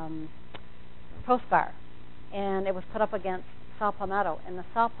on Proscar, and it was put up against saw palmetto, and the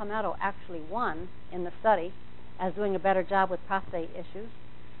saw palmetto actually won in the study as doing a better job with prostate issues.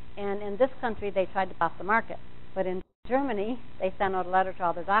 And in this country, they tried to off the market. But in Germany, they sent out a letter to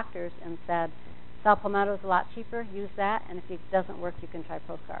all their doctors and said, saw palmetto is a lot cheaper, use that, and if it doesn't work, you can try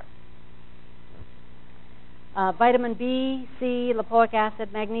Proscar. Vitamin B, C, lipoic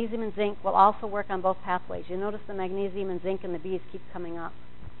acid, magnesium, and zinc will also work on both pathways. You notice the magnesium and zinc and the B's keep coming up.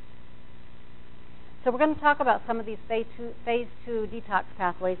 So we're going to talk about some of these phase 2 detox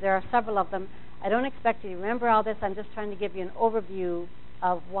pathways. There are several of them. I don't expect you to remember all this. I'm just trying to give you an overview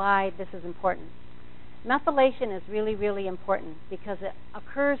of why this is important. Methylation is really, really important because it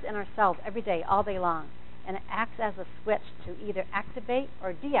occurs in our cells every day, all day long, and it acts as a switch to either activate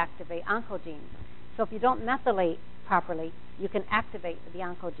or deactivate oncogenes. So if you don't methylate properly, you can activate the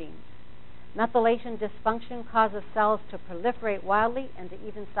oncogenes. Methylation dysfunction causes cells to proliferate wildly and to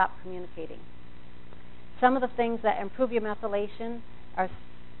even stop communicating. Some of the things that improve your methylation are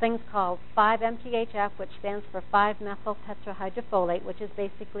things called 5-MTHF, which stands for 5-methyltetrahydrofolate, which is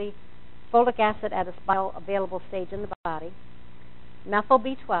basically folic acid at its bioavailable stage in the body. Methyl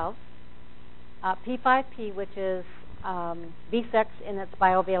B12, P5P, which is B6 in its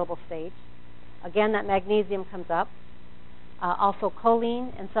bioavailable stage. Again, that magnesium comes up. Also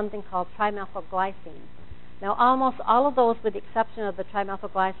choline and something called trimethylglycine. Now, almost all of those, with the exception of the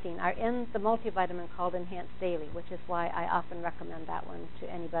trimethylglycine, are in the multivitamin called Enhanced Daily, which is why I often recommend that one to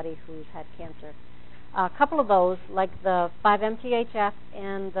anybody who's had cancer. A couple of those, like the 5-MTHF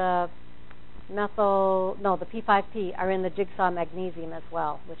and the the P5P, are in the Jigsaw Magnesium as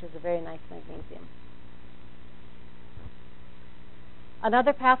well, which is a very nice magnesium.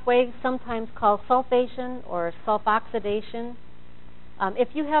 Another pathway, sometimes called sulfation or sulfoxidation. If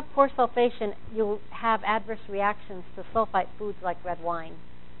you have poor sulfation, you'll have adverse reactions to sulfite foods like red wine.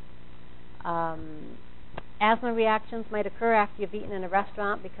 Asthma reactions might occur after you've eaten in a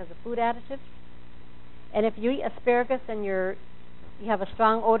restaurant because of food additives. And if you eat asparagus and you have a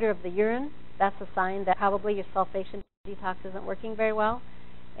strong odor of the urine, that's a sign that probably your sulfation detox isn't working very well.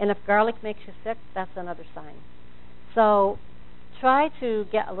 And if garlic makes you sick, that's another sign. So try to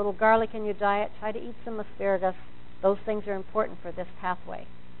get a little garlic in your diet. Try to eat some asparagus. Those things are important for this pathway.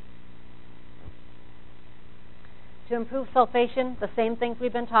 To improve sulfation, the same things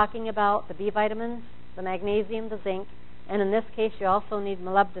we've been talking about, the B vitamins, the magnesium, the zinc, and in this case you also need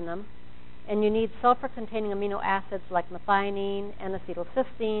molybdenum. And you need sulfur-containing amino acids like methionine,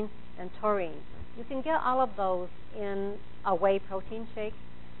 N-acetylcysteine, and taurine. You can get all of those in a whey protein shake,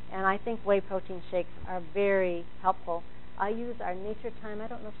 and I think whey protein shakes are very helpful. I use our Natur-Tyme, I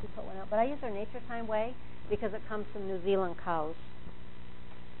don't know if she put one out, but I use our Natur-Tyme whey because it comes from New Zealand cows.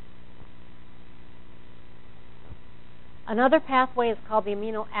 Another pathway is called the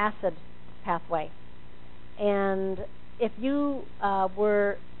amino acid pathway. And if you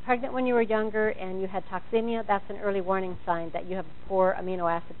were pregnant when you were younger and you had toxemia, that's an early warning sign that you have poor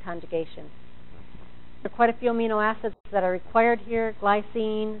amino acid conjugation. There are quite a few amino acids that are required here: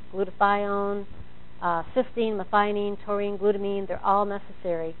 glycine, glutathione, cysteine, methionine, taurine, glutamine. They're all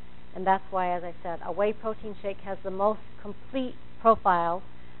necessary, and that's why, as I said, a whey protein shake has the most complete profile,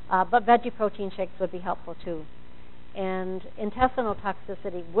 but veggie protein shakes would be helpful too. And intestinal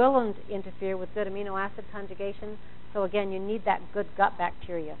toxicity will interfere with good amino acid conjugation. So again, you need that good gut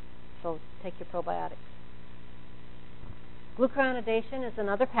bacteria. So take your probiotics. Glucuronidation is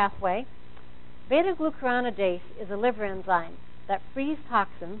another pathway. Beta-glucuronidase is a liver enzyme that frees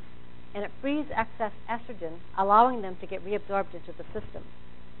toxins, and it frees excess estrogen, allowing them to get reabsorbed into the system.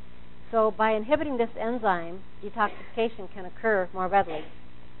 So by inhibiting this enzyme, detoxification can occur more readily.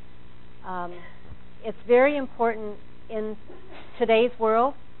 It's very important in today's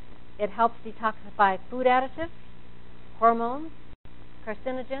world. It helps detoxify food additives, hormones,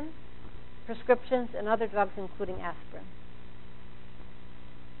 carcinogens, prescriptions, and other drugs, including aspirin.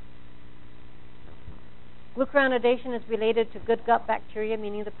 Glucuronidation is related to good gut bacteria,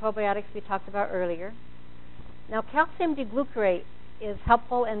 meaning the probiotics we talked about earlier. Now, calcium D-glucarate is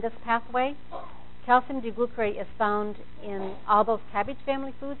helpful in this pathway. Calcium D-glucarate is found in all those cabbage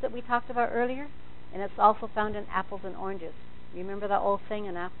family foods that we talked about earlier, and it's also found in apples and oranges. Remember that old saying,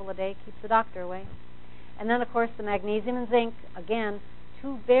 an apple a day keeps the doctor away? And then, of course, the magnesium and zinc, again,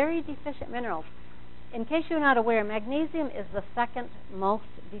 two very deficient minerals. In case you're not aware, magnesium is the second most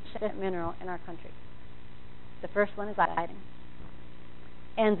deficient mineral in our country. The first one is iodine.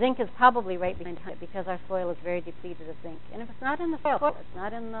 And zinc is probably right behind it because our soil is very depleted of zinc. And if it's not in the soil, it's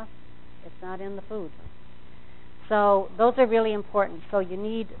not in the food. So those are really important. So you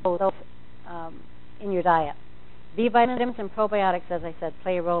need those in your diet. B vitamins and probiotics, as I said,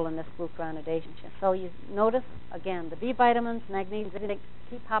 play a role in this glucuronidation. So you notice, again, the B vitamins, magnesium, zinc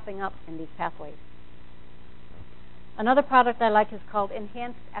keep popping up in these pathways. Another product I like is called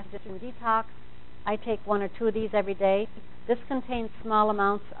Enhanced Estrogen Detox. I take 1 or 2 of these every day. This contains small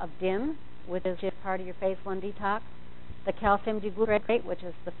amounts of DIM, which is just part of your phase 1 detox, the calcium D-glucarate, which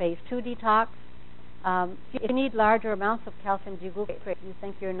is the phase 2 detox. If you need larger amounts of calcium D-glucarate, you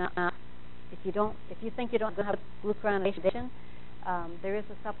think you're not. If you think you don't have glucuronidation, there is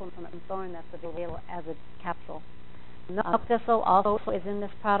a supplement from thorn that's available as a capsule. Milk thistle also is in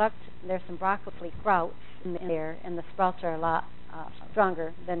this product. There's some broccoli sprouts in there, and the sprouts are a lot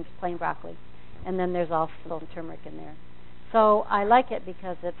stronger than plain broccoli. And then there's also some turmeric in there. So I like it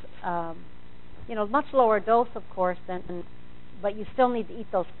because it's much lower dose, of course, but you still need to eat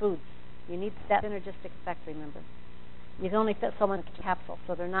those foods. You need that synergistic effect, remember. You can only fit so much capsule,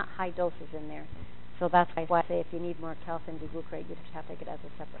 so they're not high doses in there. So that's why I say if you need more calcium D-glucarate, you just have to take it as a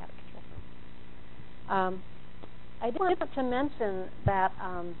separate capsule. I did want to mention that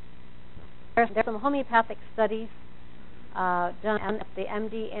there's some homeopathic studies done at the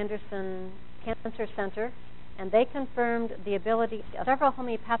MD Anderson Cancer Center, and they confirmed the ability of several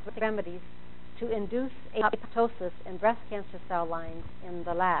homeopathic remedies to induce apoptosis in breast cancer cell lines in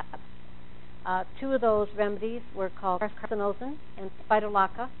the lab. 2 of those remedies were called carcinosin and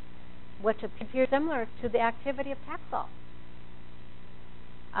phytolacca. which appear similar to the activity of Taxol.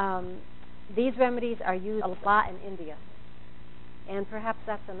 These remedies are used a lot in India, and perhaps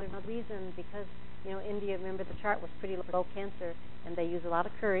that's another reason because India, remember the chart was pretty low cancer, and they use a lot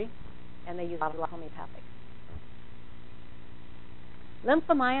of curry, and they use a lot of homeopathic.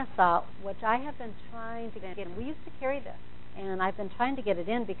 Lymphomyosalt, which I have been trying to get in. We used to carry this, and I've been trying to get it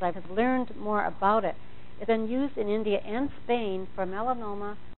in because I've learned more about it. It's been used in India and Spain for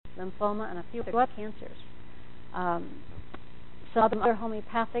melanoma, lymphoma, and a few other cancers. Some other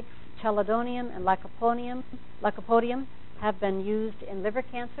homeopathics, chelidonium and lycopodium, have been used in liver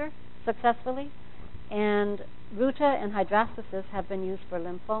cancer successfully, and ruta and hydrastis have been used for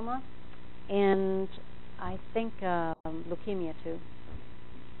lymphoma, and I think leukemia too.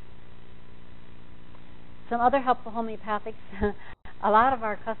 Some other helpful homeopathics. A lot of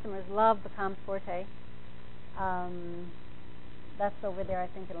our customers love the Calm Forte. That's over there, I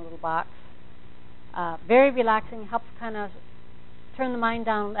think, in a little box. Very relaxing, helps kind of turn the mind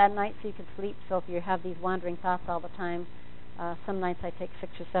down at night so you can sleep. So if you have these wandering thoughts all the time, some nights I take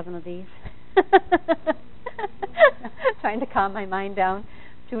 6 or 7 of these. Trying to calm my mind down.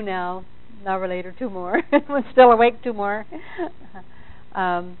 2 now, an hour later 2 more. I'm still awake 2 more.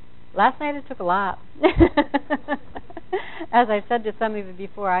 Last night I took a lot. As I've said to some of you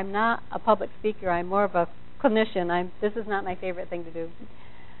before, I'm not a public speaker. I'm more of a clinician. This is not my favorite thing to do.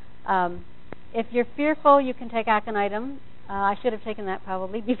 If you're fearful, you can take aconitum. I should have taken that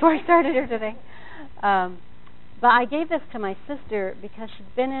probably before I started here today. But I gave this to my sister because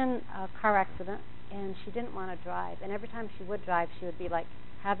she'd been in a car accident and she didn't want to drive. And every time she would drive, she would be like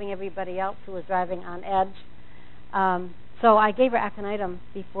having everybody else who was driving on edge. So I gave her aconitum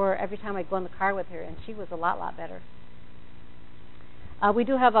before every time I'd go in the car with her, and she was a lot better. We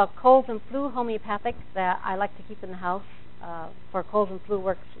do have a colds and flu homeopathic that I like to keep in the house for colds and flu.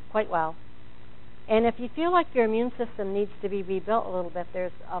 Works quite well. And if you feel like your immune system needs to be rebuilt a little bit,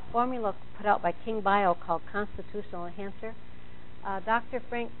 there's a formula put out by King Bio called Constitutional Enhancer. Dr.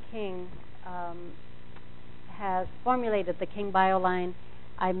 Frank King has formulated the King Bio line.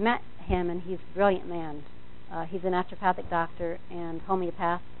 I met him, and he's a brilliant man. He's a naturopathic doctor and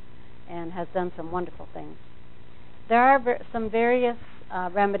homeopath and has done some wonderful things. There are some various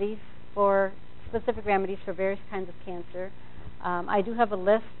specific remedies for various kinds of cancer. I do have a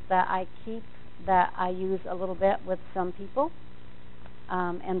list that I keep that I use a little bit with some people,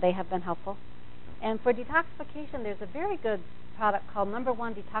 and they have been helpful. And for detoxification, there's a very good product called No.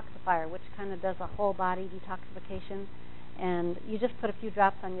 1 Detoxifier, which kind of does a whole body detoxification. And you just put a few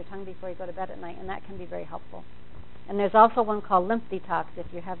drops on your tongue before you go to bed at night, and that can be very helpful. And there's also one called Lymph Detox if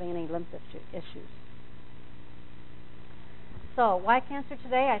you're having any lymph issues. So, why cancer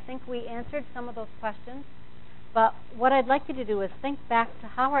today? I think we answered some of those questions. But what I'd like you to do is think back to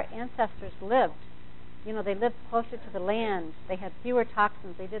how our ancestors lived. They lived closer to the land. They had fewer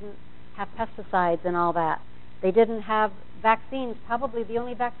toxins. They didn't have pesticides and all that. They didn't have vaccines. Probably the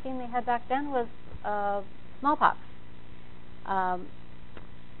only vaccine they had back then was smallpox.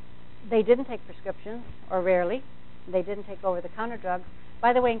 They didn't take prescriptions, or rarely. They didn't take over-the-counter drugs.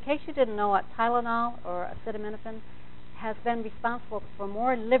 By the way, in case you didn't know it, Tylenol or acetaminophen has been responsible for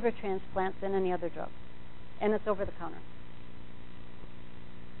more liver transplants than any other drug, and it's over-the-counter.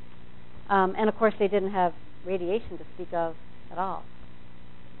 And, of course, they didn't have radiation to speak of at all.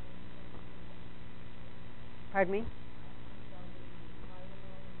 Pardon me?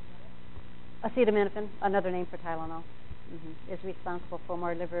 Acetaminophen, another name for Tylenol. Is responsible for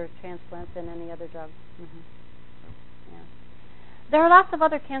more liver transplants than any other drug. Yeah. There are lots of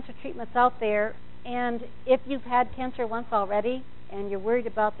other cancer treatments out there, and if you've had cancer once already and you're worried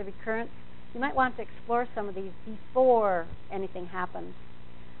about the recurrence, you might want to explore some of these before anything happens.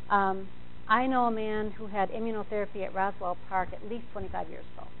 I know a man who had immunotherapy at Roswell Park at least 25 years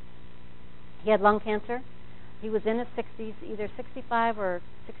ago. He had lung cancer. He was in his 60s, either 65 or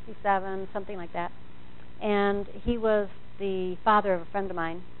 67, something like that. And he was the father of a friend of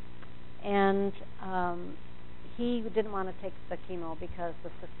mine, and he didn't want to take the chemo because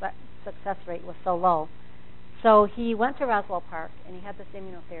the success rate was so low. So he went to Roswell Park, and he had this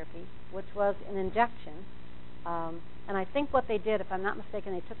immunotherapy, which was an injection. And I think what they did, if I'm not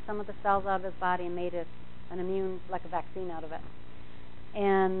mistaken, they took some of the cells out of his body and made it an immune, like a vaccine out of it.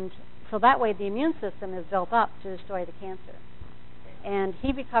 And so that way the immune system is built up to destroy the cancer. And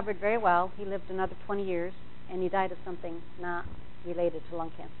he recovered very well. He lived another 20 years, and he died of something not related to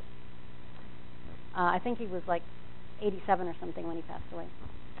lung cancer. I think he was like 87 or something when he passed away.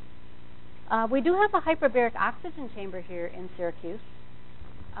 We do have a hyperbaric oxygen chamber here in Syracuse.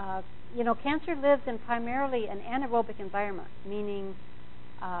 Cancer lives in primarily an anaerobic environment, meaning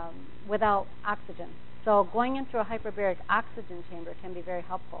without oxygen. So going into a hyperbaric oxygen chamber can be very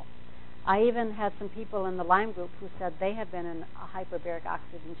helpful. I even had some people in the Lyme group who said they had been in a hyperbaric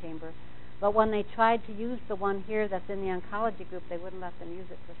oxygen chamber, but when they tried to use the one here that's in the oncology group, they wouldn't let them use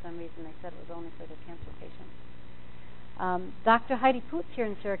it for some reason. They said it was only for their cancer patients. Dr. Heidi Poots here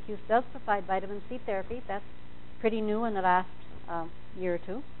in Syracuse does provide vitamin C therapy. That's pretty new in the last year or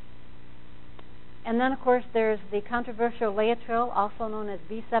two. And then, of course, there's the controversial Laetrile, also known as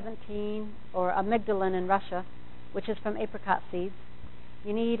B17 or amygdalin in Russia, which is from apricot seeds.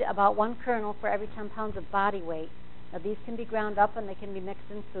 You need about 1 kernel for every 10 pounds of body weight. Now, these can be ground up and they can be mixed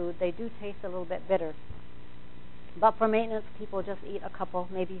in food. They do taste a little bit bitter. But for maintenance, people just eat a couple,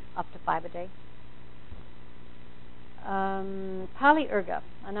 maybe up to 5 a day. Polyerga,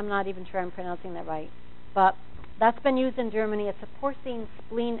 and I'm not even sure I'm pronouncing that right, but that's been used in Germany. It's a porcine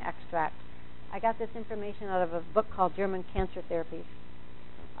spleen extract. I got this information out of a book called German Cancer Therapies.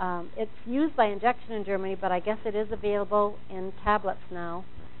 It's used by injection in Germany, but I guess it is available in tablets now.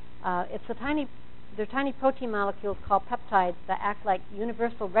 They're tiny protein molecules called peptides that act like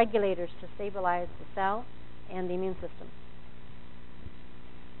universal regulators to stabilize the cell and the immune system.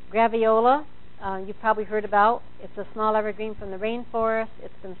 Graviola, you've probably heard about. It's a small evergreen from the rainforest.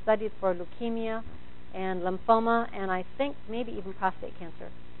 It's been studied for leukemia and lymphoma, and I think maybe even prostate cancer.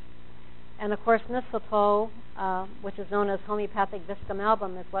 And, of course, mistletoe, which is known as homeopathic viscum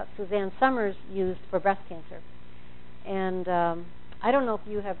album, is what Suzanne Summers used for breast cancer. And I don't know if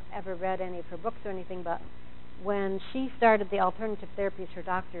you have ever read any of her books or anything, but when she started the alternative therapies, her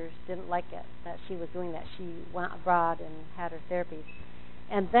doctors didn't like it, that she was doing that. She went abroad and had her therapies.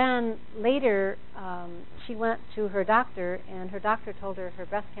 And then later, she went to her doctor, and her doctor told her her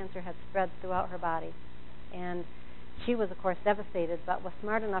breast cancer had spread throughout her body. And she was, of course, devastated, but was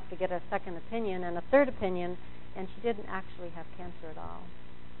smart enough to get a second opinion and a third opinion, and she didn't actually have cancer at all.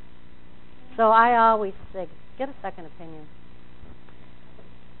 So I always say, get a second opinion.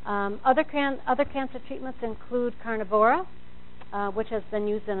 Other cancer treatments include carnivora, which has been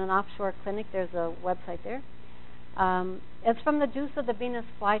used in an offshore clinic. There's a website there. It's from the juice of the Venus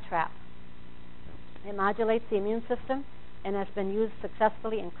flytrap. It modulates the immune system and has been used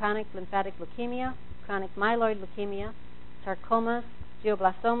successfully in chronic lymphatic leukemia, chronic myeloid leukemia, sarcomas,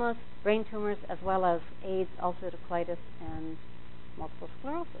 glioblastomas, brain tumors, as well as AIDS, ulcerative colitis, and multiple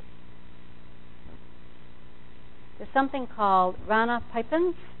sclerosis. There's something called Rana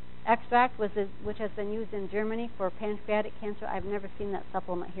pipens extract, which has been used in Germany for pancreatic cancer. I've never seen that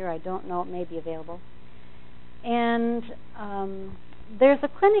supplement here. I don't know. It may be available. And there's a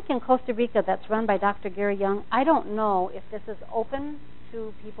clinic in Costa Rica that's run by Dr. Gary Young. I don't know if this is open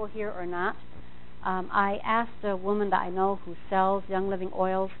to people here or not. I asked a woman that I know who sells Young Living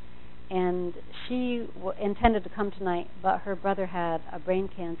oils, and she intended to come tonight, but her brother had a brain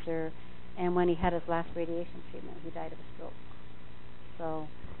cancer, and when he had his last radiation treatment, he died of a stroke. So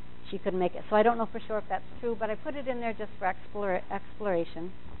she couldn't make it. So I don't know for sure if that's true, but I put it in there just for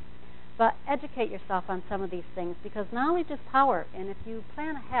exploration. But educate yourself on some of these things, because knowledge is power, and if you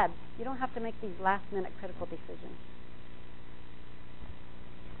plan ahead, you don't have to make these last-minute critical decisions.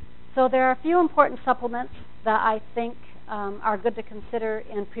 So there are a few important supplements that I think are good to consider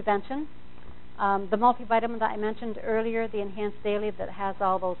in prevention. The multivitamin that I mentioned earlier, the Enhanced Daily, that has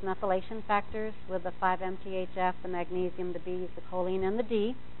all those methylation factors with the 5-MTHF, the magnesium, the B's, the choline, and the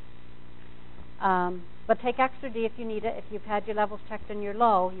D. But take extra D if you need it. If you've had your levels checked and you're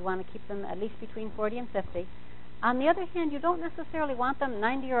low, you want to keep them at least between 40 and 50. On the other hand, you don't necessarily want them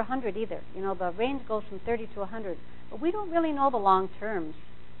 90 or 100 either. You know, the range goes from 30 to 100. But we don't really know the long-term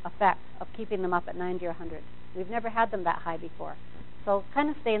effect of keeping them up at 90 or 100. We've never had them that high before. So kind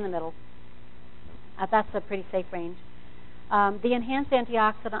of stay in the middle. That's a pretty safe range. The Enhanced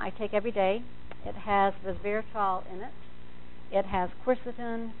Antioxidant I take every day. It has resveratrol in it. It has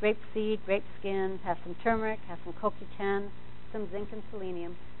quercetin, grapeseed, grape skin, has some turmeric, has some CoQ10, some zinc and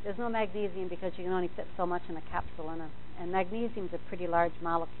selenium. There's no magnesium because you can only fit so much in a capsule, and magnesium's a pretty large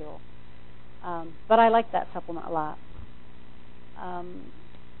molecule. But I like that supplement a lot.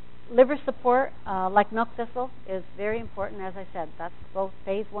 Liver support, like milk thistle, is very important. As I said, that's both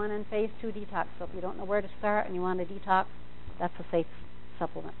phase 1 and phase 2 detox. So if you don't know where to start and you want to detox, that's a safe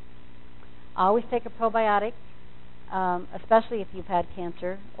supplement. Always take a probiotic, especially if you've had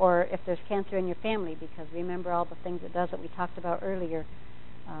cancer or if there's cancer in your family, because remember all the things it does that we talked about earlier.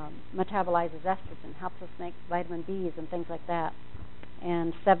 Metabolizes estrogen, helps us make vitamin B's and things like that.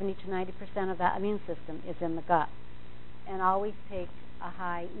 And 70 to 90% of that immune system is in the gut. And always take a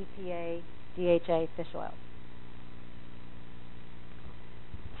high EPA, DHA fish oil.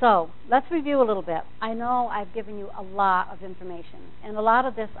 So let's review a little bit. I know I've given you a lot of information, and a lot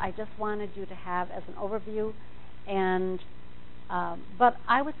of this I just wanted you to have as an overview. And but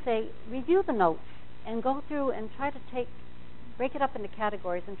I would say review the notes and go through and try to break it up into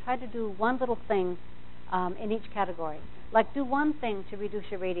categories and try to do one little thing in each category. Like do one thing to reduce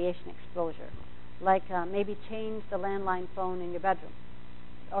your radiation exposure. Like maybe change the landline phone in your bedroom,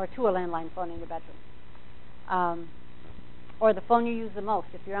 or to a landline phone in your bedroom. Or the phone you use the most.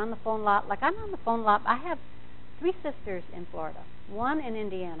 If you're on the phone lot, like I'm on the phone lot. I have 3 sisters in Florida, 1 in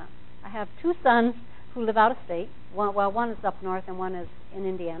Indiana. I have 2 sons who live out of state. One is up north and one is in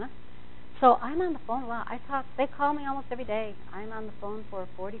Indiana. So I'm on the phone a lot. They call me almost every day. I'm on the phone for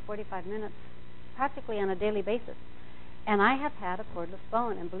 40, 45 minutes, practically on a daily basis. And I have had a cordless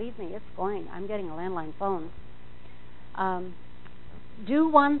phone, and believe me, it's going. I'm getting a landline phone. Do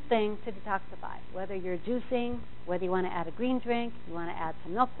one thing to detoxify, whether you're juicing, whether you want to add a green drink, you want to add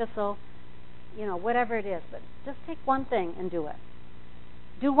some milk thistle, whatever it is. But just take one thing and do it.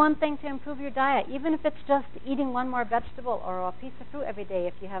 Do one thing to improve your diet, even if it's just eating one more vegetable or a piece of fruit every day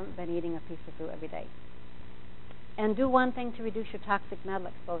if you haven't been eating a piece of fruit every day. And do one thing to reduce your toxic metal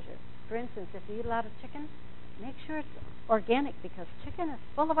exposure. For instance, if you eat a lot of chicken, make sure it's organic, because chicken is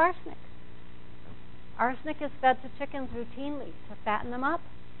full of arsenic. Arsenic is fed to chickens routinely to fatten them up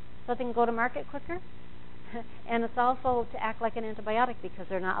so they can go to market quicker. And it's also to act like an antibiotic, because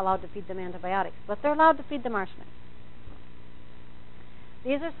they're not allowed to feed them antibiotics, but they're allowed to feed them arsenic.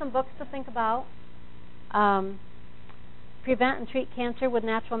 These are some books to think about. Prevent and Treat Cancer with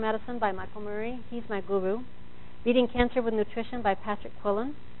Natural Medicine by Michael Murray. He's my guru. Beating Cancer with Nutrition by Patrick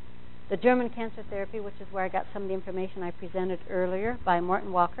Quillen. The German Cancer Therapy, which is where I got some of the information I presented earlier, by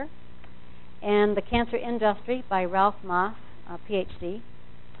Morton Walker. And The Cancer Industry by Ralph Moss, PhD.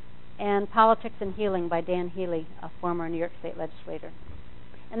 And Politics and Healing by Dan Healy, a former New York State legislator.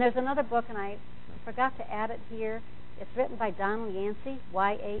 And there's another book, and I forgot to add it here. It's written by Donald Yancey,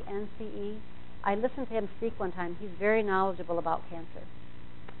 Y-A-N-C-E. I listened to him speak one time. He's very knowledgeable about cancer.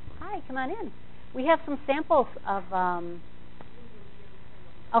 Hi, come on in. We have some samples of,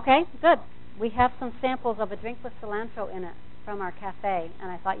 okay, good. We have some samples of a drink with cilantro in it from our cafe,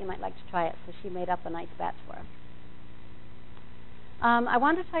 and I thought you might like to try it, so she made up a nice batch for us. I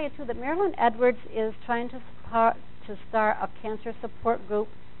wanted to tell you, too, that Marilyn Edwards is trying to start a cancer support group.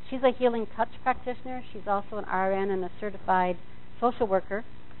 She's a healing touch practitioner. She's also an RN and a certified social worker.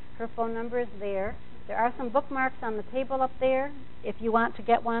 Her phone number is there. There are some bookmarks on the table up there if you want to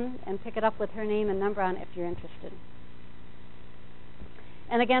get one and pick it up with her name and number on it if you're interested.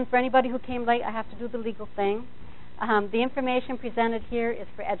 And again, for anybody who came late, I have to do the legal thing. The information presented here is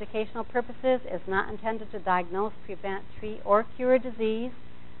for educational purposes, is not intended to diagnose, prevent, treat, or cure disease,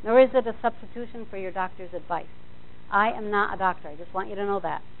 nor is it a substitution for your doctor's advice. I am not a doctor. I just want you to know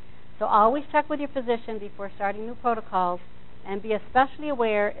that. So always check with your physician before starting new protocols, and be especially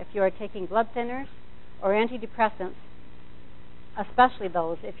aware if you are taking blood thinners or antidepressants, especially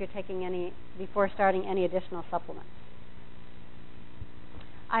those if you're taking any before starting any additional supplements.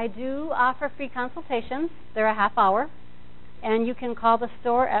 I do offer free consultations. They're a half hour, and you can call the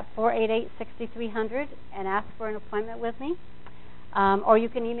store at 488-6300 and ask for an appointment with me, or you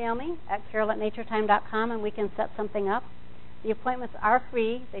can email me at carol@naturtyme.com and we can set something up. The appointments are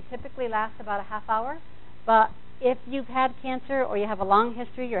free. They typically last about a half hour, but if you've had cancer or you have a long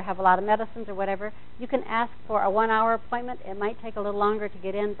history or have a lot of medicines or whatever, you can ask for a 1-hour appointment. It might take a little longer to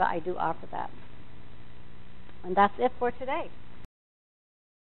get in, but I do offer that. And that's it for today.